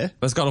that there.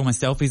 But it's got all my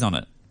selfies on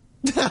it.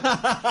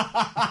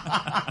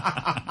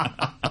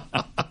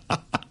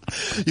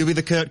 You'll be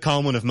the Kurt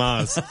Coleman of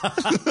Mars.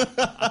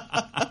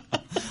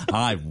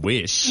 I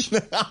wish.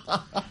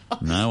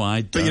 No,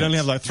 I don't. But you'd only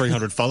have like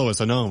 300 followers,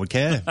 so no one would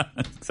care.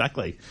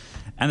 Exactly.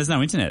 And there's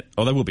no internet.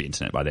 Or there will be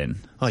internet by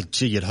then. Oh,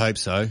 gee, you'd hope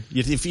so.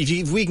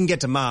 If we can get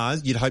to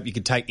Mars, you'd hope you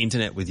could take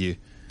internet with you.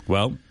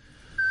 Well...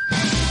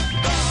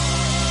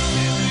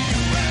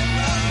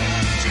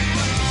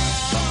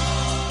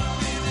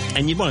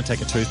 And you'd want to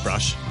take a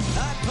toothbrush.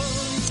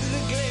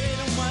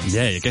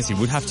 Yeah, I guess you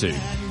would have to.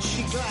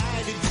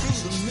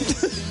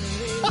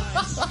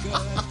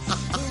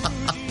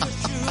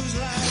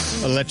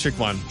 Electric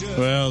one.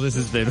 Well, this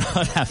has been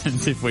what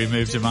happens if we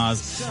move to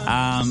Mars.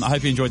 I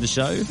hope you enjoyed the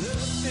show.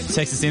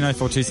 Text us in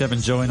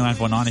 0427-JOY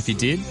 949 if you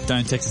did.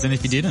 Don't text us in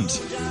if you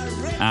didn't.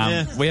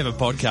 We have a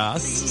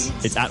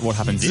podcast. It's At What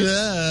Happens If.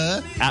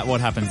 At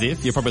What Happens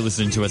If. You're probably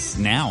listening to us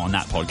now on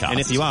that podcast. And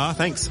if you are,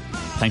 thanks.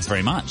 Thanks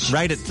very much.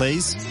 Rate it,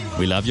 please.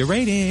 We love your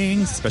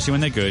ratings, especially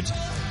when they're good.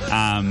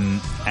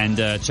 And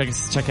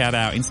check out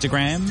our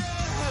Instagram.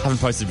 Haven't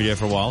posted a video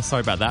for a while.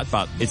 Sorry about that,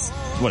 but it's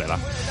whatever.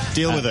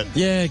 Deal with it.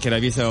 Yeah, get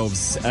over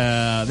yourselves.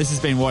 This has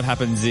been What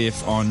Happens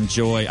If on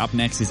Joy. Up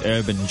next is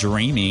Urban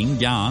Dreaming.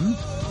 Jan,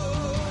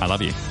 I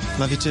love you.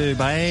 Love you too.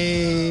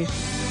 Bye.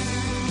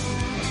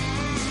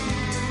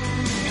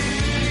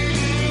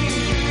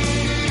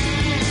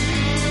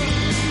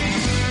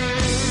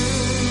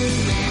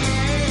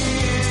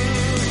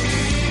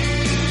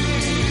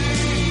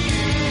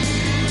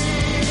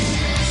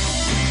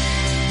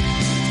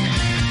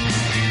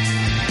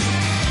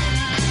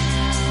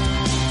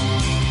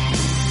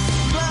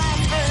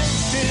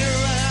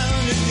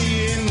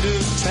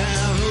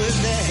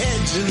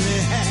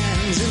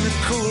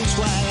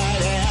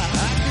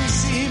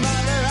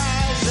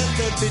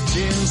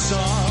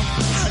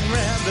 I'd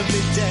rather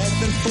be dead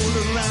than fool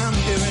around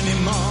here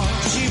anymore.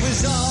 She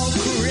was all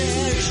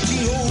courage,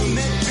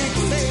 geometric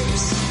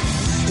face,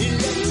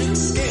 electric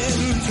skin,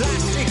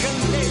 plastic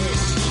and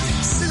lace,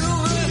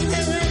 silver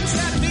hair,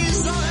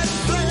 trapezoid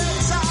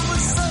flares. I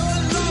was so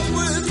in love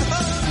with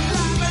her,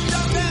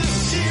 lavender as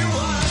she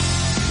was.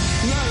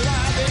 Not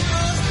like the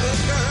other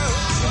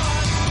girls,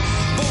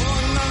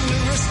 born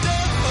under a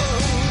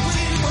stone.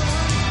 We were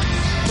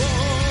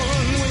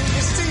born with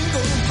a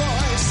single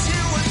voice.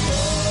 You were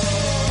born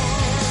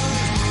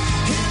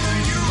in a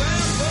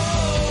UFO,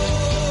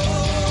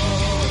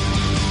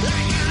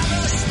 like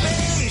outer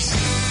space.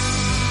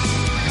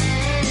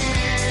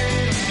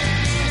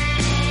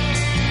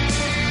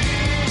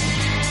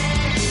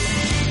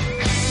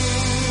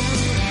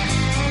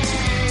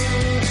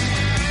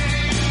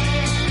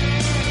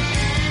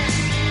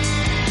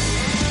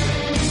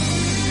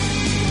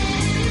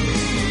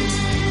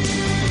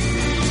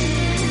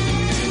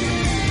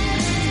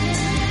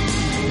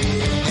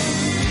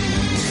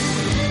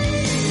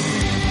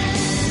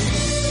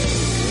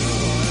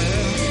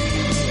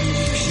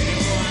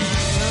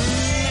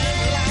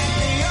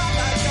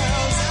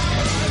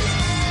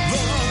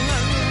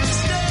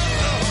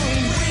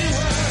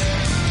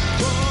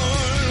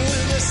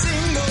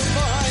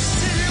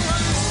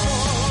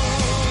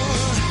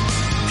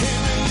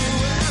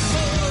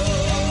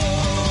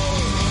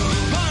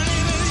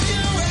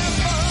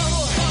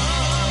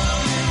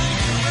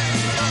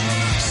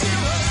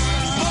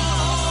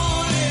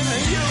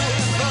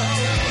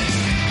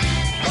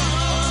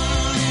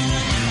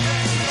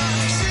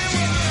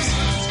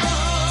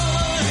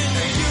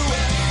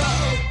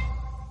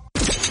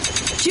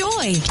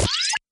 Joy.